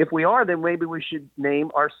enemy? If we are, then maybe we should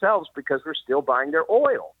name ourselves, because we're still buying their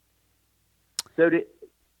oil. So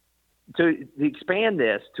to expand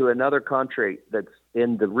this to another country that's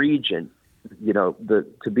in the region,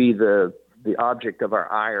 to be the object of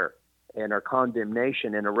our ire and our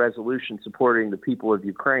condemnation in a resolution supporting the people of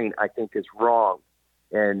Ukraine, I think is wrong,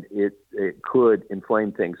 and it could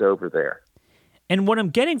inflame things over there. And what I'm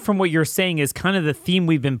getting from what you're saying is kind of the theme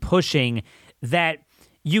we've been pushing, that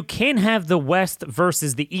you can't have the West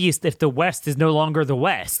versus the East if the West is no longer the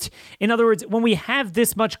West. In other words, when we have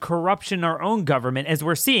this much corruption in our own government, as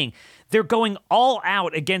we're seeing, they're going all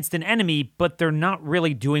out against an enemy, but they're not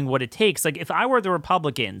really doing what it takes. Like, if I were the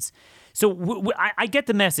Republicans, so I get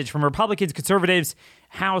the message from Republicans, conservatives,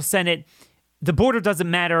 House, Senate, the border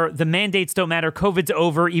doesn't matter, the mandates don't matter, COVID's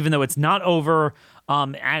over, even though it's not over.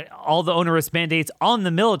 All the onerous mandates on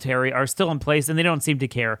the military are still in place, and they don't seem to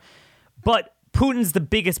care. But Putin's the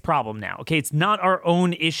biggest problem now, okay? It's not our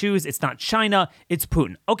own issues. It's not China. It's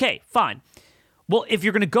Putin. Okay, fine. Well, if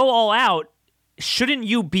you're going to go all out, shouldn't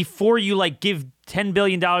you, before you give $10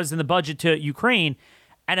 billion in the budget to Ukraine,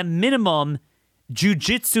 at a minimum,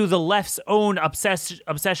 jujitsu the left's own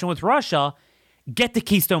obsession with Russia, get the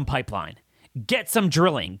Keystone Pipeline, get some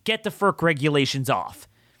drilling, get the FERC regulations off,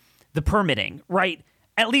 the permitting, right?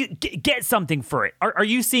 At least get something for it. Are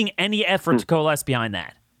you seeing any effort to coalesce behind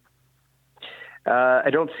that? I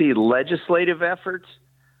don't see legislative efforts.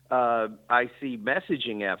 I see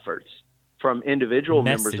messaging efforts from individual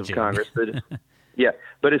members of Congress.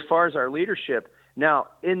 But as far as our leadership, now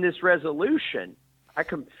in this resolution, I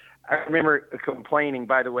remember complaining,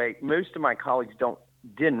 by the way, most of my colleagues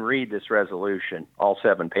didn't read this resolution, all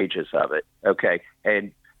 7 pages of it, okay,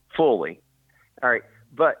 and fully. All right.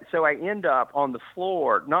 so I end up on the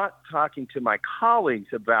floor not talking to my colleagues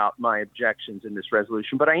about my objections in this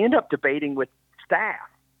resolution, but I end up debating with staff,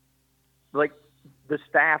 like the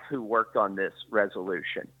staff who worked on this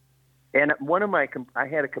resolution. And I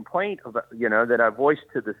had a complaint about, that I voiced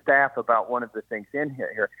to the staff about one of the things in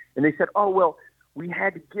here. And they said, oh, well, we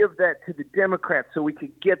had to give that to the Democrats so we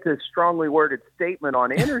could get this strongly worded statement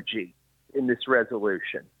on energy in this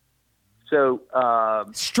resolution. So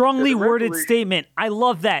strongly worded statement. I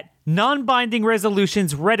love that. Non-binding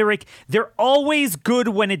resolutions, rhetoric, they're always good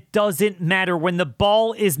when it doesn't matter, when the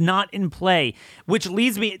ball is not in play, which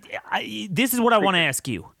leads me, this is what I want to ask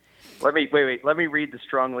you. Let me read the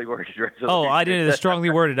strongly worded resolution. Oh, I didn't know the strongly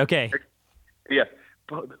worded. Okay. Yeah.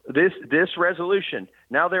 This resolution,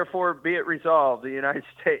 now therefore be it resolved, the United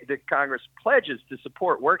States, the Congress pledges to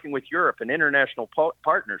support working with Europe and international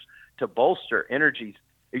partners to bolster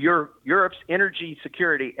Europe's energy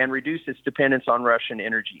security and reduce its dependence on Russian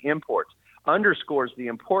energy imports, underscores the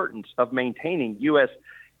importance of maintaining U.S.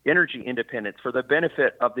 energy independence for the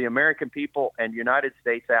benefit of the American people and United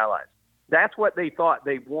States allies. That's what they thought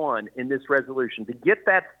they won in this resolution. To get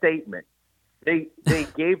that statement, they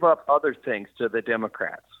gave up other things to the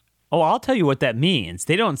Democrats. Oh, I'll tell you what that means.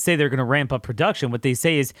 They don't say they're going to ramp up production. What they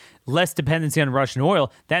say is less dependency on Russian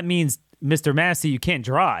oil. That means, Mr. Massey, you can't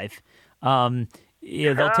drive.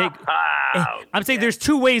 They'll take. I'm saying there's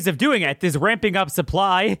two ways of doing it. There's ramping up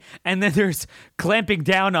supply, and then there's clamping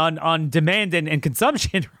down on demand and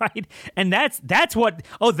consumption, right? And that's what.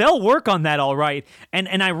 Oh, they'll work on that, all right.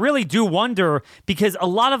 And I really do wonder, because a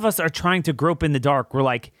lot of us are trying to grope in the dark. We're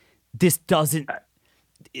like, this doesn't.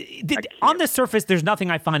 On the surface, there's nothing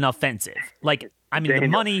I find offensive. Like, I mean, Daniel,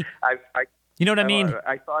 the money. You know what I mean?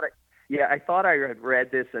 I thought I had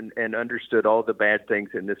read this and understood all the bad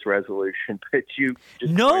things in this resolution, but you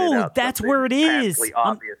just that's where it is.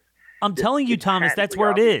 I'm telling you, Thomas, that's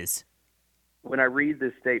where obvious. It is. When I read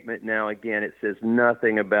this statement now again, it says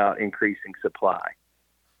nothing about increasing supply.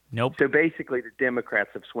 Nope. So basically, the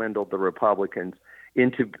Democrats have swindled the Republicans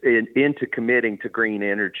into committing to green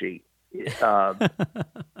energy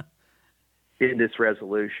in this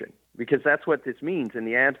resolution, because that's what this means in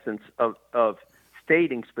the absence of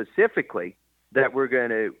stating specifically that we're going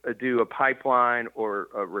to do a pipeline or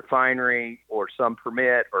a refinery or some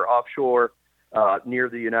permit or offshore near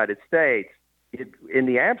the United States. In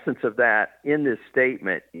the absence of that in this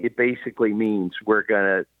statement, it basically means we're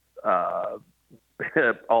going to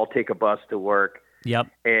all take a bus to work. Yep.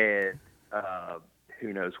 And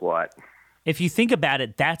who knows what. If you think about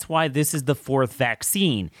it, that's why this is the fourth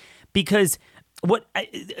vaccine, because what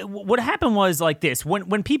happened was like this.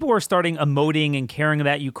 When people were starting emoting and caring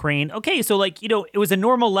about Ukraine, okay, so it was a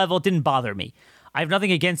normal level. It didn't bother me. I have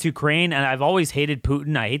nothing against Ukraine, and I've always hated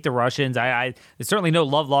Putin. I hate the Russians. There's certainly no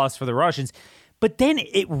love lost for the Russians. But then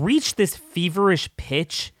it reached this feverish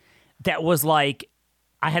pitch that was like,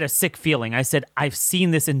 I had a sick feeling. I said, I've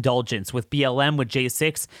seen this indulgence with BLM, with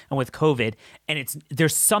J6, and with COVID, and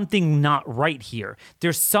there's something not right here.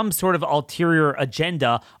 There's some sort of ulterior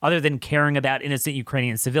agenda other than caring about innocent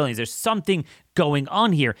Ukrainian civilians. There's something going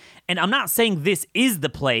on here. And I'm not saying this is the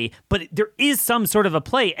play, but there is some sort of a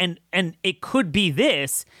play, and it could be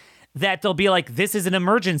this, that they'll be like, this is an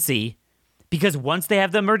emergency, because once they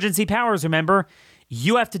have the emergency powers, remember,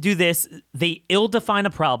 you have to do this. They ill-define a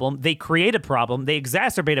problem. They create a problem. They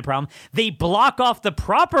exacerbate a problem. They block off the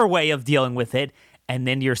proper way of dealing with it, and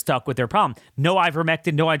then you're stuck with their problem. No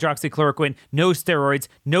ivermectin, no hydroxychloroquine, no steroids,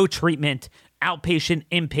 no treatment, outpatient,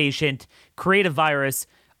 inpatient, create a virus,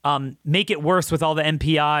 make it worse with all the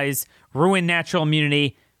MPIs, ruin natural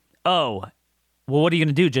immunity. Oh, well, what are you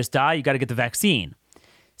going to do? Just die? You got to get the vaccine.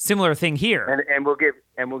 Similar thing here. And we'll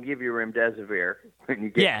give you remdesivir when you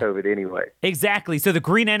get COVID anyway. Exactly. So the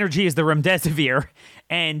green energy is the remdesivir,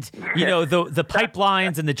 and the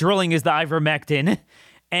pipelines and the drilling is the ivermectin,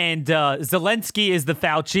 and Zelensky is the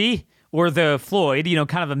Fauci or the Floyd.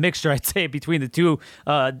 Kind of a mixture, I'd say, between the two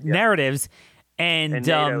narratives. And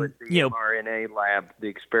NATO is the mRNA lab, the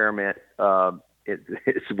experiment.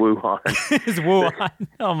 It's Wuhan. It's Wuhan.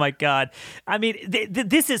 Oh my God. I mean,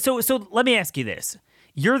 this is so. Let me ask you this.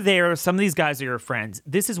 You're there. Some of these guys are your friends.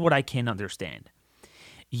 This is what I can't understand.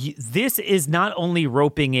 This is not only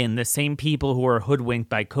roping in the same people who are hoodwinked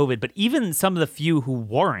by COVID, but even some of the few who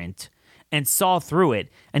weren't and saw through it.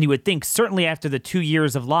 And you would think, certainly after the 2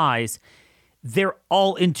 years of lies, they're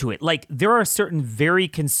all into it. Like, there are certain very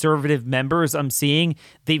conservative members I'm seeing.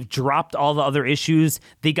 They've dropped all the other issues.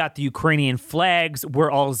 They got the Ukrainian flags.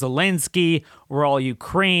 We're all Zelensky. We're all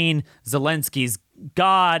Ukraine. Zelensky's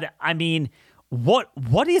God. I mean, what?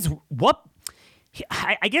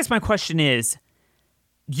 I guess my question is,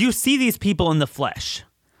 you see these people in the flesh.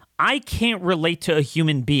 I can't relate to a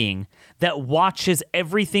human being that watches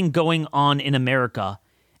everything going on in America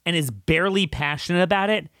and is barely passionate about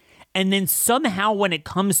it. And then somehow when it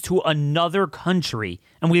comes to another country,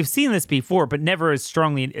 and we've seen this before, but never as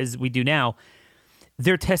strongly as we do now,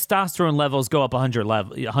 their testosterone levels go up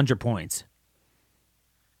 100 points.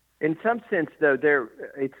 In some sense, though,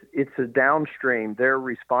 it's a downstream. They're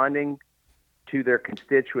responding to their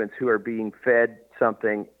constituents who are being fed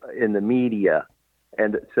something in the media.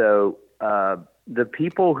 And so the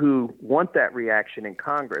people who want that reaction in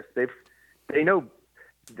Congress, they know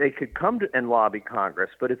they could come to and lobby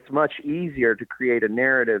Congress, but it's much easier to create a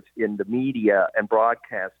narrative in the media and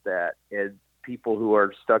broadcast that, as people who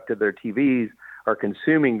are stuck to their TVs are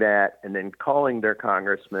consuming that and then calling their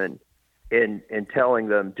congressman and telling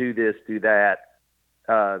them, do this, do that.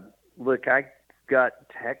 Look, I got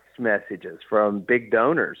text messages from big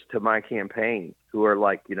donors to my campaign who are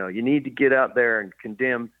like, you need to get out there and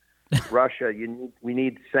condemn Russia. We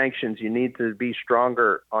need sanctions. You need to be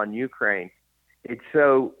stronger on Ukraine. It's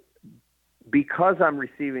so, because I'm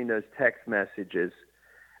receiving those text messages,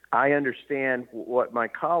 I understand what my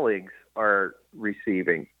colleagues are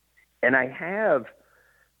receiving. And I have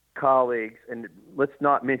colleagues, and let's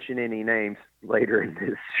not mention any names later in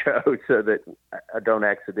this show so that I don't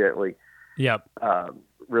accidentally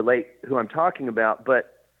relate who I'm talking about.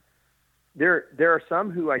 But there are some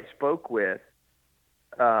whom I spoke with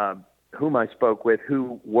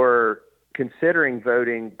who were considering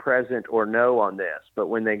voting present or no on this, but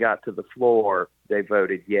when they got to the floor, they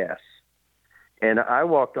voted yes. And I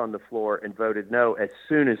walked on the floor and voted no as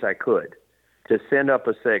soon as I could to send up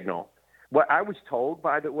a signal. What I was told,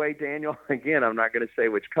 by the way, Daniel, again, I'm not going to say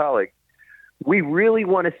which colleague, we really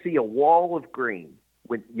want to see a wall of green.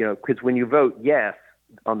 Because when you vote yes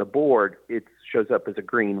on the board, it shows up as a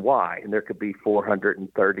green Y, and there could be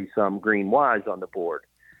 430 some green Ys on the board.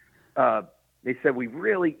 They said, we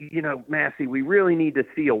really, Massey, we really need to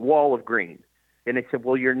see a wall of green. And they said,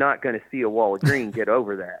 well, you're not going to see a wall of green. Get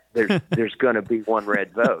over that. There's going to be one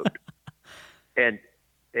red vote. And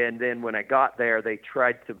then when I got there, they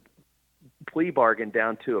tried to plea bargain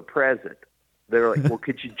down to a present. They're like, well,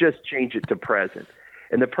 could you just change it to present?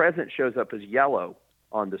 And the present shows up as yellow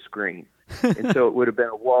on the screen. And so it would have been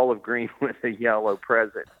a wall of green with a yellow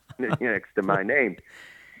present next to my name.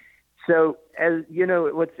 So, as you know,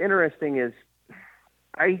 what's interesting is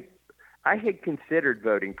I had considered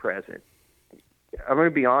voting present. I'm going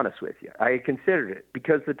to be honest with you. I had considered it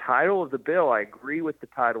because the title of the bill, I agree with the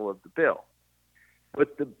title of the bill.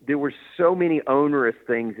 But there were so many onerous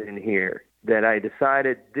things in here that I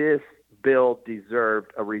decided this bill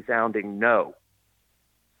deserved a resounding no.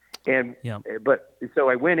 But so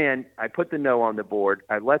I went in, I put the no on the board.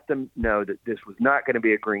 I let them know that this was not going to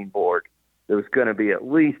be a green board. There was going to be at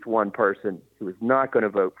least one person who was not going to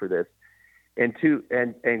vote for this. And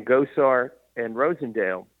Gosar and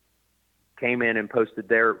Rosendale came in and posted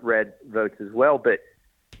their red votes as well. But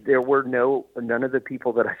there were none of the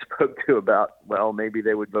people that I spoke to about, well, maybe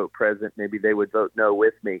they would vote present, maybe they would vote no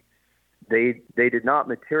with me. They did not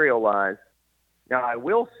materialize. Now, I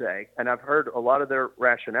will say, and I've heard a lot of their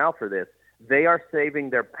rationale for this, they are saving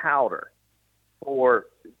their powder for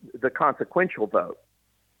the consequential vote.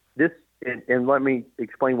 And let me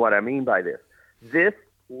explain what I mean by this. This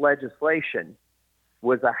legislation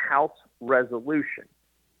was a House resolution.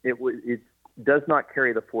 It does not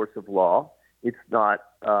carry the force of law. It's not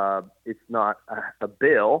a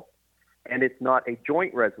bill, and it's not a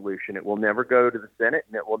joint resolution. It will never go to the Senate,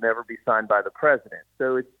 and it will never be signed by the president.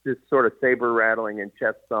 So it's just sort of saber rattling and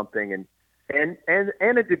chest thumping, and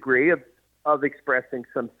a degree of expressing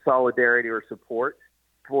some solidarity or support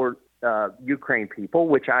for Ukraine people,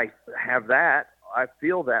 which I have that. I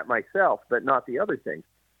feel that myself, but not the other things.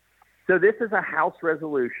 So this is a House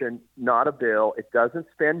resolution, not a bill. It doesn't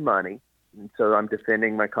spend money. And so I'm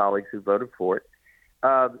defending my colleagues who voted for it.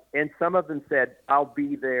 And some of them said, I'll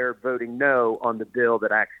be there voting no on the bill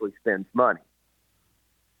that actually spends money.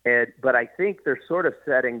 But I think they're sort of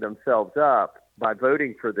setting themselves up by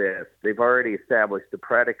voting for this. They've already established the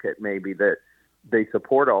predicate maybe that they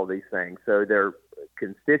support all these things. So their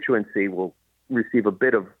constituency will receive a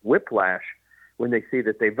bit of whiplash when they see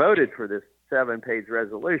that they voted for this 7-page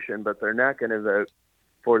resolution, but they're not going to vote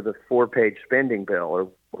for the 4-page spending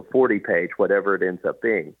bill or 40-page, whatever it ends up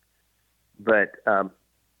being. But,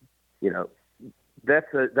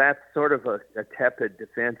 that's sort of a tepid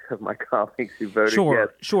defense of my colleagues who voted yes.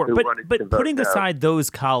 Sure. But putting aside those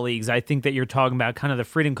colleagues, I think that you're talking about kind of the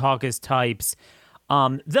Freedom Caucus types.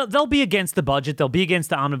 They'll be against the budget. They'll be against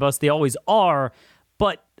the omnibus. They always are.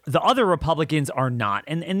 But The other Republicans are not.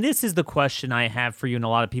 And this is the question I have for you, and a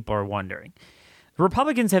lot of people are wondering. The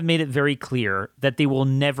Republicans have made it very clear that they will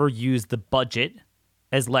never use the budget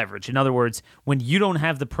as leverage. In other words, when you don't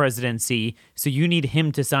have the presidency, so you need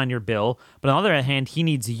him to sign your bill, but on the other hand, he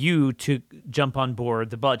needs you to jump on board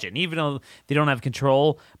the budget. And even though they don't have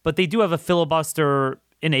control, but they do have a filibuster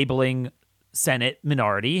enabling Senate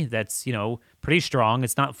minority that's, pretty strong.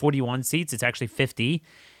 It's not 41 seats, it's actually 50.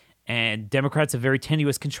 And Democrats have very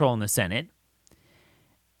tenuous control in the Senate.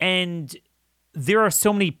 And there are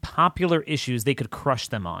so many popular issues they could crush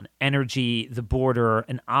them on. Energy, the border,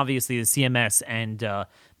 and obviously the CMS and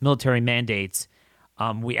military mandates.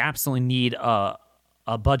 We absolutely need a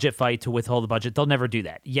budget fight to withhold the budget. They'll never do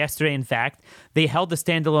that. Yesterday, in fact, they held the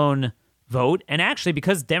standalone vote. And actually,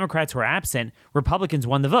 because Democrats were absent, Republicans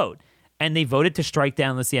won the vote. And they voted to strike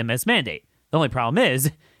down the CMS mandate. The only problem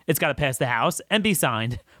is it's got to pass the House and be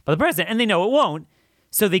signed by the president. And they know it won't.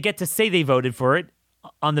 So they get to say they voted for it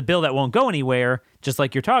on the bill that won't go anywhere, just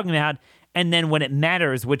like you're talking about. And then when it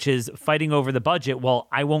matters, which is fighting over the budget, well,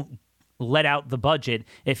 I won't let out the budget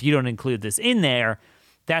if you don't include this in there.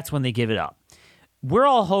 That's when they give it up. We're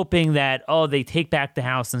all hoping that, they take back the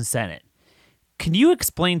House and Senate. Can you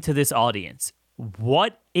explain to this audience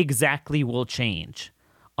what exactly will change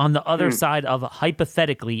on the other side of,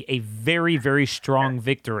 hypothetically, a very, very strong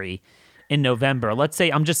victory in November? Let's say,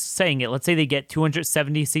 I'm just saying it, let's say they get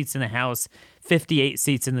 270 seats in the House, 58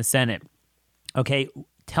 seats in the Senate. Okay,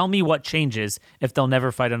 tell me what changes if they'll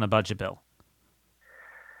never fight on a budget bill.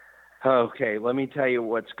 Okay, let me tell you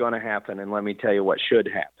what's going to happen, and let me tell you what should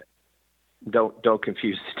happen. Don't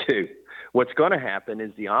confuse the two. What's going to happen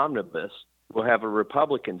is the omnibus will have a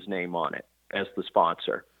Republican's name on it as the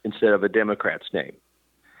sponsor instead of a Democrat's name.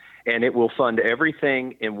 And it will fund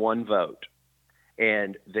everything in one vote.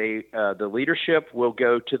 And the leadership will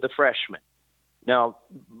go to the freshmen. Now,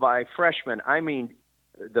 by freshmen, I mean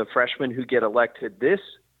the freshmen who get elected this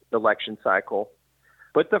election cycle,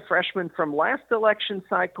 but the freshmen from last election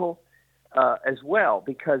cycle as well,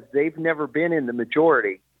 because they've never been in the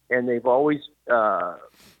majority, and they've always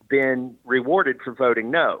been rewarded for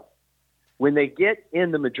voting no. When they get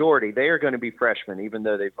in the majority, they are going to be freshmen, even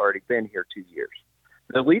though they've already been here 2 years.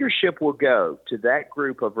 The leadership will go to that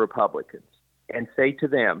group of Republicans and say to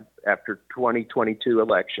them after 2022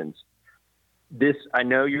 elections, I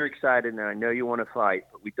know you're excited and I know you want to fight,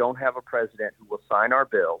 but we don't have a president who will sign our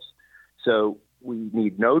bills. So we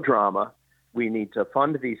need no drama. We need to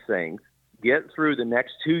fund these things, get through the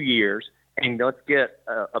next 2 years, and let's get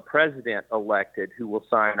a president elected who will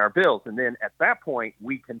sign our bills. And then at that point,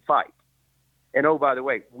 we can fight. And oh, by the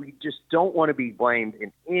way, we just don't want to be blamed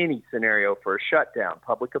in any scenario for a shutdown.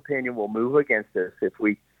 Public opinion will move against us if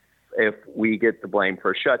we get the blame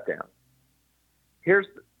for a shutdown. Here's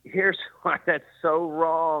why that's so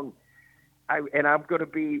wrong. I'm going to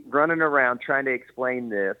be running around trying to explain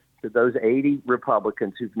this to those 80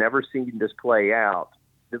 Republicans who've never seen this play out.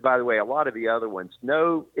 By the way, a lot of the other ones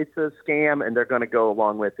know it's a scam and they're going to go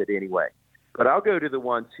along with it anyway. But I'll go to the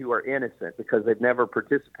ones who are innocent because they've never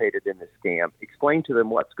participated in the scam, explain to them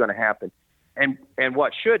what's going to happen and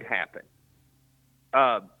what should happen.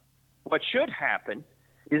 What should happen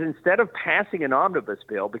is instead of passing an omnibus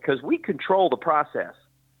bill, because we control the process,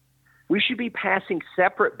 we should be passing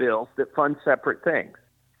separate bills that fund separate things.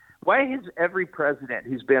 Why has every president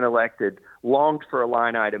who's been elected longed for a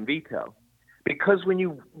line item veto? Because when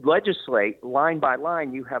you legislate line by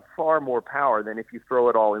line, you have far more power than if you throw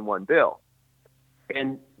it all in one bill.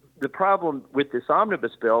 And the problem with this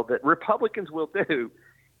omnibus bill that Republicans will do,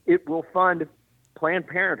 it will fund Planned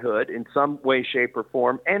Parenthood in some way, shape, or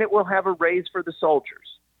form, and it will have a raise for the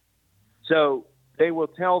soldiers. So they will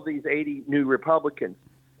tell these 80 new Republicans,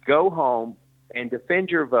 go home and defend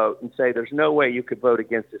your vote and say there's no way you could vote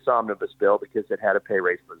against this omnibus bill because it had a pay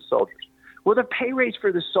raise for the soldiers. Well, the pay raise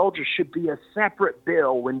for the soldiers should be a separate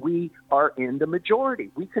bill when we are in the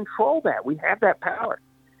majority. We control that. We have that power.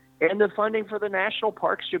 And the funding for the national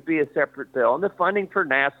parks should be a separate bill. And the funding for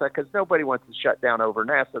NASA, because nobody wants to shut down over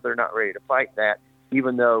NASA. They're not ready to fight that,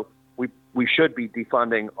 even though we should be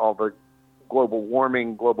defunding all the global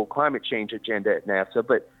warming, global climate change agenda at NASA.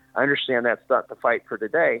 But I understand that's not the fight for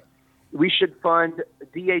today. We should fund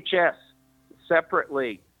DHS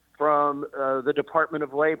separately from the Department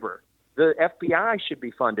of Labor. The FBI should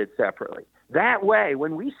be funded separately. That way,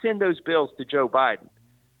 when we send those bills to Joe Biden,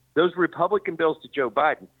 those Republican bills to Joe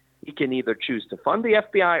Biden, he can either choose to fund the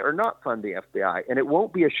FBI or not fund the FBI. And it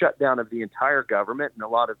won't be a shutdown of the entire government and a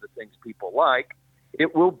lot of the things people like.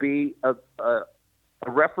 It will be a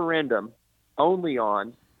referendum only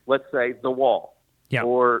on, let's say, the wall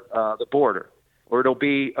or the border. Or it'll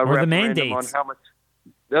be a referendum on how much.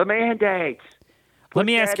 The mandates. Let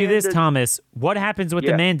me ask you this, Thomas. What happens with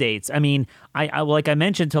the mandates? I mean, I like I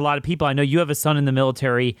mentioned to a lot of people, I know you have a son in the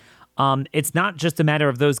military. It's not just a matter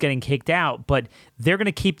of those getting kicked out, but they're going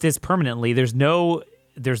to keep this permanently. There's no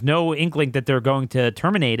inkling that they're going to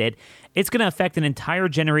terminate it. It's going to affect an entire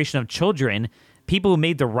generation of children, people who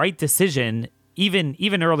made the right decision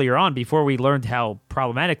even earlier on before we learned how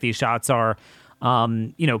problematic these shots are.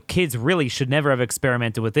 Kids really should never have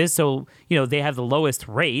experimented with this. So, they have the lowest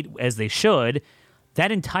rate, as they should. That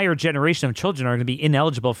entire generation of children are going to be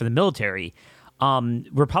ineligible for the military.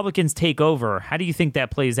 Republicans take over. How do you think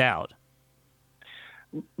that plays out?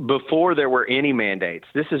 Before there were any mandates,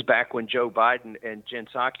 this is back when Joe Biden and Jen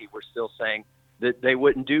Psaki were still saying that they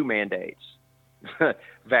wouldn't do mandates,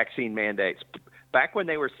 vaccine mandates. Back when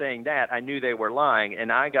they were saying that, I knew they were lying, and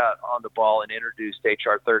I got on the ball and introduced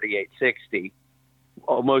H.R. 3860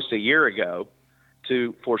 almost a year ago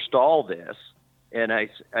to forestall this. And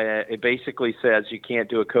it basically says you can't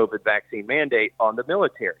do a COVID vaccine mandate on the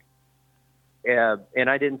military. And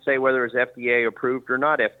I didn't say whether it was FDA approved or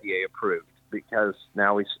not FDA approved, because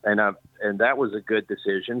now and that was a good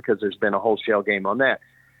decision because there's been a whole shell game on that.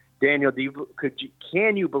 Daniel,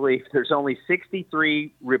 can you believe there's only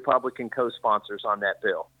 63 Republican co-sponsors on that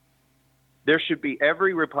bill?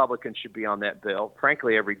 Every Republican should be on that bill,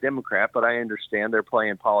 frankly, every Democrat, but I understand they're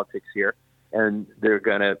playing politics here and they're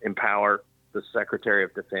going to empower the Secretary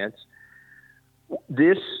of Defense.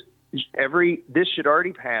 This should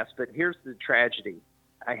already pass, but here's the tragedy.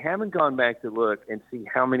 I haven't gone back to look and see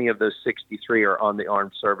how many of those 63 are on the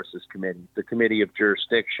Armed Services Committee, the Committee of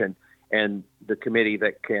Jurisdiction, and the committee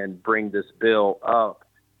that can bring this bill up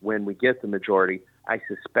when we get the majority. I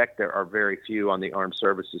suspect there are very few on the Armed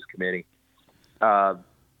Services Committee.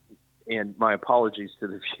 And my apologies to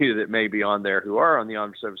the few that may be on there who are on the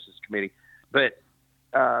Armed Services Committee. But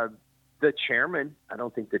the chairman, I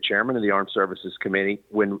don't think the chairman of the Armed Services Committee,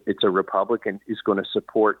 when it's a Republican, is going to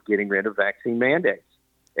support getting rid of vaccine mandates.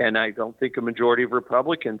 And I don't think a majority of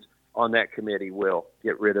Republicans on that committee will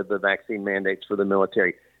get rid of the vaccine mandates for the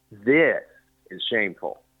military. This is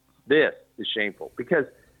shameful. This is shameful because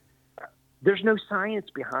there's no science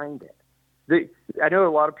behind it. I know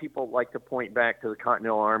a lot of people like to point back to the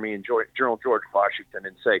Continental Army and General George Washington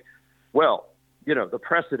and say, well, the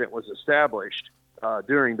precedent was established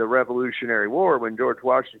during the Revolutionary War when George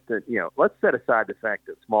Washington, let's set aside the fact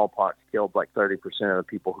that smallpox killed like 30% of the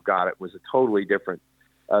people who got it, was a totally different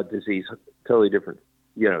disease, totally different,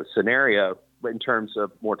 scenario in terms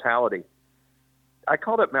of mortality. I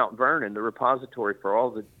called up Mount Vernon, the repository for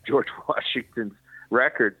all the George Washington's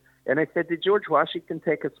records, and I said, did George Washington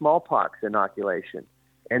take a smallpox inoculation?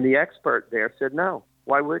 And the expert there said, no.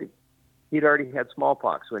 Why would he? He'd already had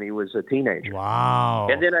smallpox when he was a teenager. Wow.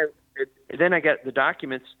 And then I got the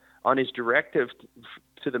documents on his directive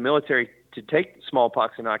to the military to take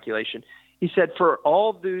smallpox inoculation. He said, for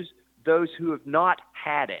all those who have not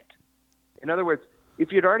had it. In other words,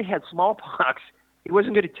 if you'd already had smallpox, he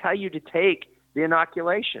wasn't going to tell you to take the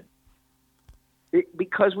inoculation.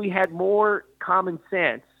 Because we had more common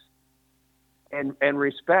sense and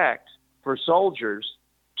respect for soldiers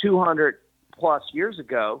 200 plus years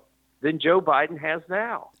ago than Joe Biden has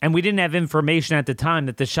now. And we didn't have information at the time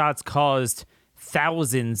that the shots caused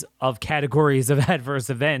thousands of categories of adverse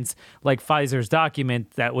events, like Pfizer's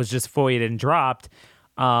document that was just FOIA'd and dropped.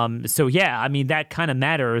 So, yeah, I mean, that kind of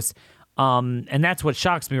matters. And that's what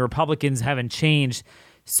shocks me. Republicans haven't changed.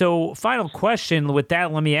 So, final question with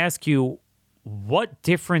that, let me ask you, what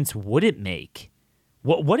difference would it make?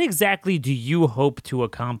 What exactly do you hope to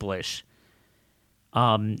accomplish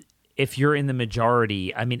if you're in the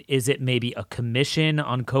majority? I mean, is it maybe a commission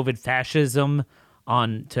on COVID fascism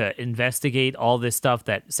to investigate all this stuff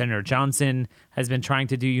that Senator Johnson has been trying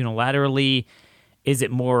to do unilaterally? Is it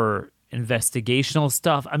more investigational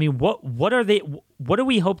stuff? I mean, what do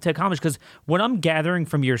we hope to accomplish? Because what I'm gathering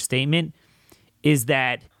from your statement is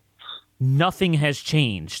that nothing has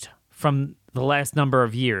changed from the last number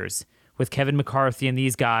of years with Kevin McCarthy and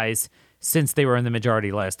these guys since they were in the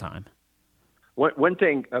majority last time. One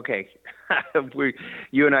thing, okay,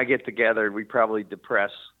 you and I get together, we probably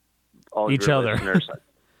depress all each your other. Listeners.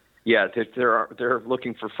 Yeah, they're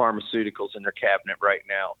looking for pharmaceuticals in their cabinet right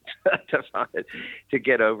now to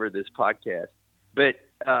get over this podcast. But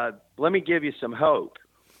let me give you some hope.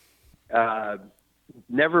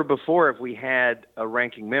 Never before have we had a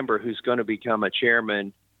ranking member who's going to become a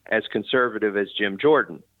chairman as conservative as Jim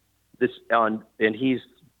Jordan. And he's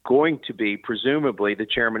going to be presumably the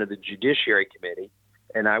chairman of the Judiciary Committee.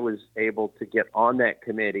 And I was able to get on that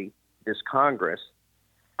committee this Congress.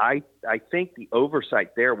 I think the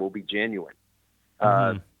oversight there will be genuine.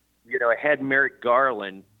 I had Merrick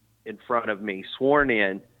Garland in front of me, sworn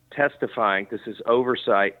in, testifying. This is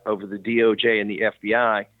oversight over the DOJ and the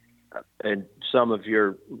FBI. And some of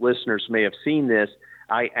your listeners may have seen this.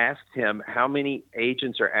 I asked him how many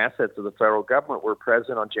agents or assets of the federal government were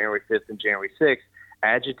present on January 5th and January 6th,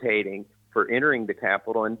 agitating for entering the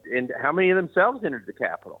Capitol, and how many of themselves entered the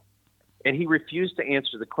Capitol. And he refused to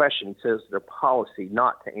answer the question. He says their policy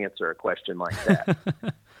not to answer a question like that.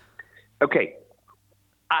 Okay,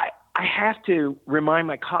 I have to remind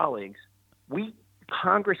my colleagues,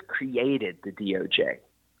 Congress created the DOJ.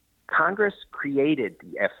 Congress created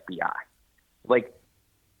the FBI. Like,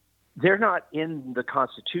 they're not in the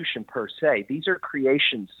Constitution per se. These are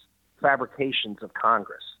fabrications of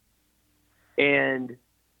Congress. And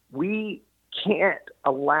we can't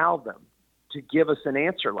allow them to give us an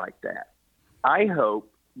answer like that. I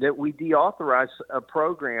hope that we deauthorize a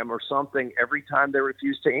program or something every time they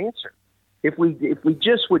refuse to answer. If we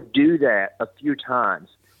just would do that a few times,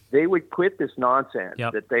 they would quit this nonsense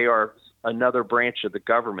that they are another branch of the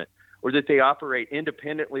government, or that they operate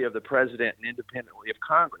independently of the president and independently of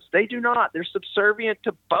Congress. They do not. They're subservient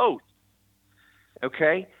to both.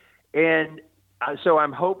 Okay? And so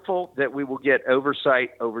I'm hopeful that we will get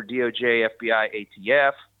oversight over DOJ, FBI,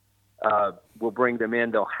 ATF. We'll bring them in.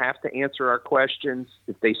 They'll have to answer our questions.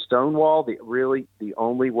 If they stonewall, the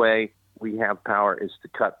only way we have power is to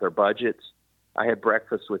cut their budgets. I had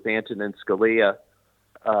breakfast with Antonin Scalia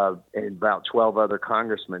and about 12 other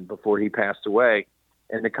congressmen before he passed away.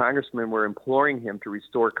 And the congressmen were imploring him to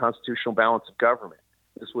restore constitutional balance of government.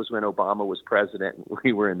 This was when Obama was president and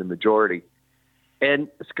we were in the majority. And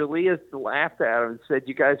Scalia laughed at him and said,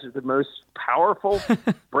 "You guys are the most powerful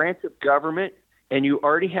branch of government, and you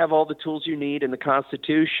already have all the tools you need in the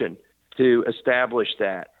Constitution to establish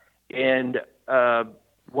that." And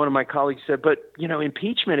one of my colleagues said, "But,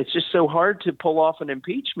 impeachment, it's just so hard to pull off an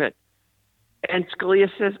impeachment." And Scalia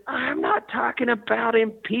says, "I'm not talking about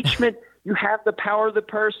impeachment. You have the power of the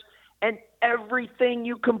purse, and everything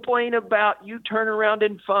you complain about, you turn around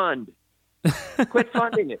and fund. Quit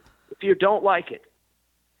funding it if you don't like it."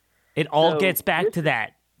 It all gets back to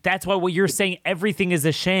that. That's why what you're saying, everything is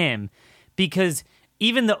a sham, because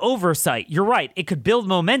even the oversight, you're right, it could build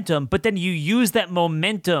momentum, but then you use that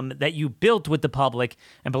momentum that you built with the public,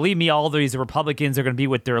 and believe me, all these Republicans are going to be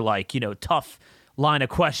with their, tough line of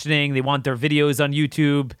questioning. They want their videos on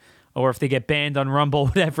YouTube, or if they get banned on Rumble,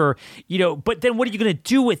 whatever, but then what are you going to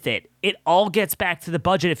do with it? It all gets back to the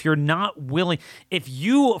budget. If you're not willing, if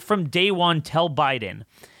you from day one tell Biden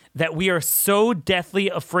that we are so deathly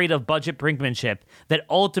afraid of budget brinkmanship that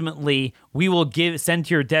ultimately we will send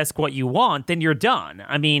to your desk what you want, then you're done.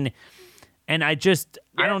 I mean, and I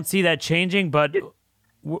don't see that changing, but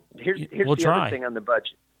here's we'll the try. Other thing on the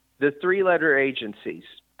budget. The three-letter agencies,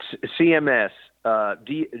 CMS,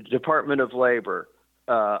 Department of Labor,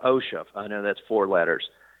 OSHA, I know that's 4 letters.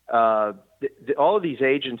 All of these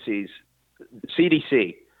agencies,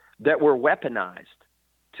 CDC, that were weaponized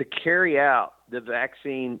to carry out the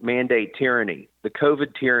vaccine mandate tyranny, the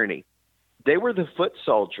COVID tyranny, they were the foot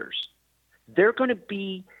soldiers. They're going to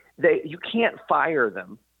be, you can't fire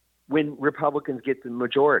them when Republicans get the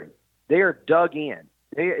majority. They are dug in.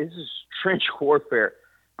 This is trench warfare.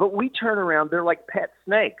 But we turn around, they're like pet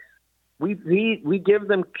snakes. We give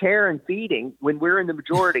them care and feeding when we're in the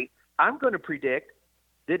majority. I'm going to predict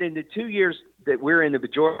that in the 2 years that we're in the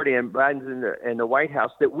majority and Biden's in the White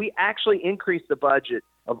House, that we actually increase the budget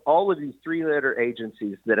of all of these three-letter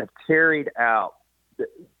agencies that have carried out,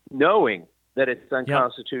 knowing that it's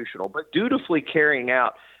unconstitutional, but dutifully carrying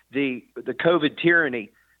out the COVID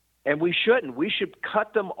tyranny. And we shouldn't. We should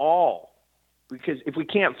cut them all, because if we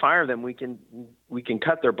can't fire them, we can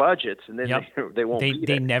cut their budgets, and then they won't.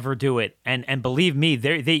 They never do it. And believe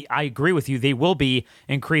me, I agree with you. They will be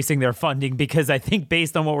increasing their funding, because I think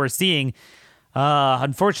based on what we're seeing,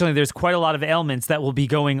 unfortunately, there's quite a lot of ailments that will be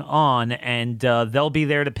going on, and they'll be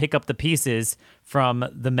there to pick up the pieces from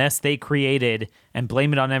the mess they created and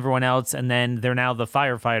blame it on everyone else, and then they're now the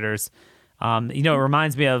firefighters. It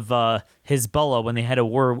reminds me of Hezbollah when they had a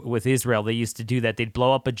war with Israel. They used to do that. They'd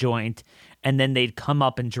blow up a joint, and then they'd come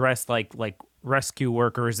up and dress like rescue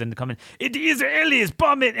workers and come in. The Israelis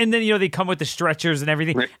bomb it, and then they come with the stretchers and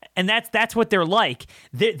everything. Right. And that's what they're like.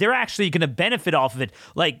 They're actually going to benefit off of it.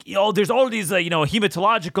 Like, there's all these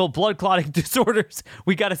hematological blood clotting disorders.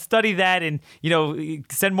 We got to study that and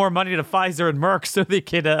send more money to Pfizer and Merck so they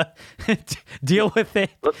can deal with it.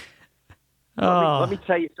 Let me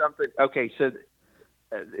tell you something. Okay, so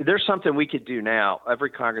there's something we could do now. Every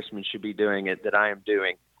congressman should be doing it, that I am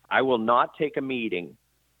doing. I will not take a meeting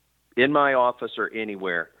in my office or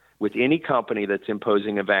anywhere with any company that's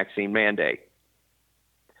imposing a vaccine mandate.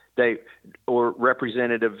 or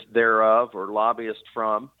representatives thereof or lobbyists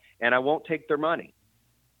from, and I won't take their money.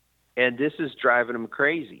 And this is driving them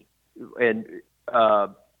crazy. And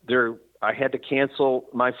I had to cancel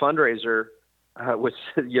my fundraiser.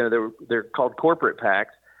 They're called corporate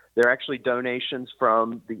PACs. They're actually donations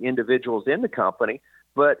from the individuals in the company.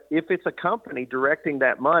 But if it's a company directing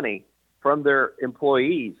that money from their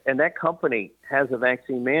employees and that company has a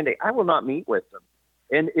vaccine mandate, I will not meet with them.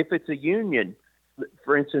 And if it's a union,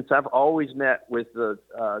 for instance, I've always met with the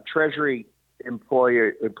Treasury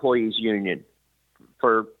Employees Union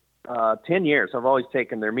for 10 years. I've always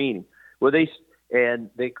taken their meeting. Well, they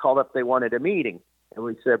called up, they wanted a meeting. And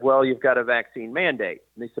we said, well, you've got a vaccine mandate.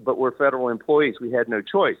 And they said, but we're federal employees. We had no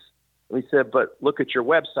choice. And we said, but look at your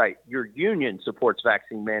website. Your union supports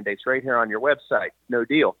vaccine mandates right here on your website. No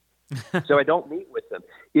deal. So I don't meet with them.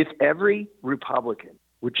 If every Republican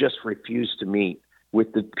would just refuse to meet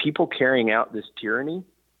with the people carrying out this tyranny,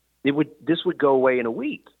 this would go away in a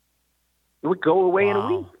week. It would go away in a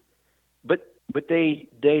week. But they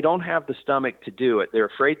don't have the stomach to do it. They're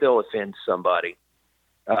afraid they'll offend somebody.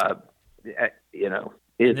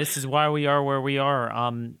 This is why we are where we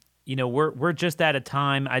are. We're just at a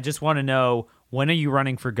time. I just want to know, when are you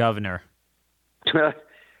running for governor?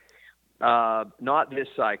 Not this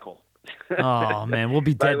cycle. Oh man, we'll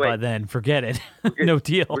be dead by then. Forget it. No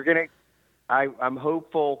deal. I'm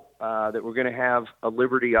hopeful that we're gonna have a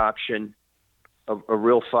Liberty option, a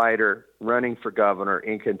real fighter running for governor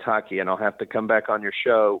in Kentucky, and I'll have to come back on your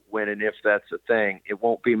show when and if that's a thing. It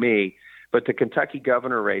won't be me, but the Kentucky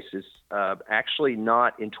governor race is actually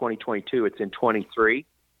not in 2022. It's in 23.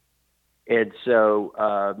 And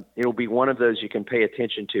so it'll be one of those you can pay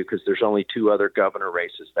attention to because there's only 2 other governor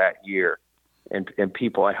races that year. And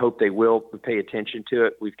people, I hope they will pay attention to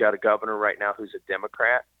it. We've got a governor right now who's a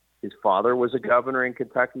Democrat. His father was a governor in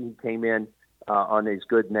Kentucky. He came in on his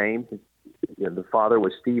good name. The father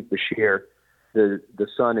was Steve Beshear. The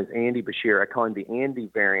son is Andy Beshear. I call him the Andy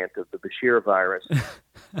variant of the Beshear virus.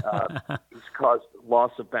 He's caused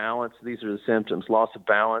loss of balance. These are the symptoms: loss of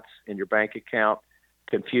balance in your bank account,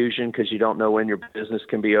 confusion because you don't know when your business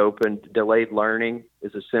can be opened. Delayed learning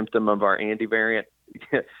is a symptom of our Andy variant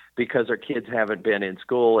because our kids haven't been in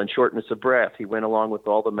school, and shortness of breath. He went along with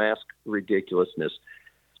all the mask ridiculousness.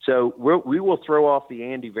 So we will throw off the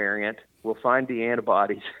Andy variant. We'll find the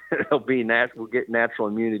antibodies. We'll get natural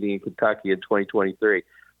immunity in Kentucky in 2023.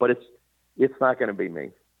 But it's not going to be me.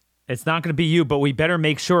 It's not going to be you, but we better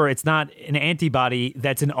make sure it's not an antibody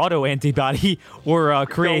that's an auto-antibody or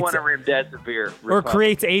creates or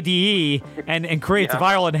creates ADE and creates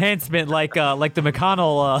viral enhancement like the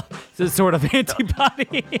McConnell sort of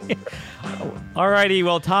antibody. All righty.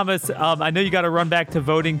 Well, Thomas, I know you got to run back to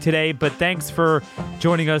voting today, but thanks for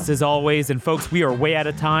joining us as always. And folks, we are way out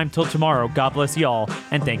of time. Till tomorrow, God bless y'all,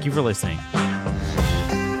 and thank you for listening.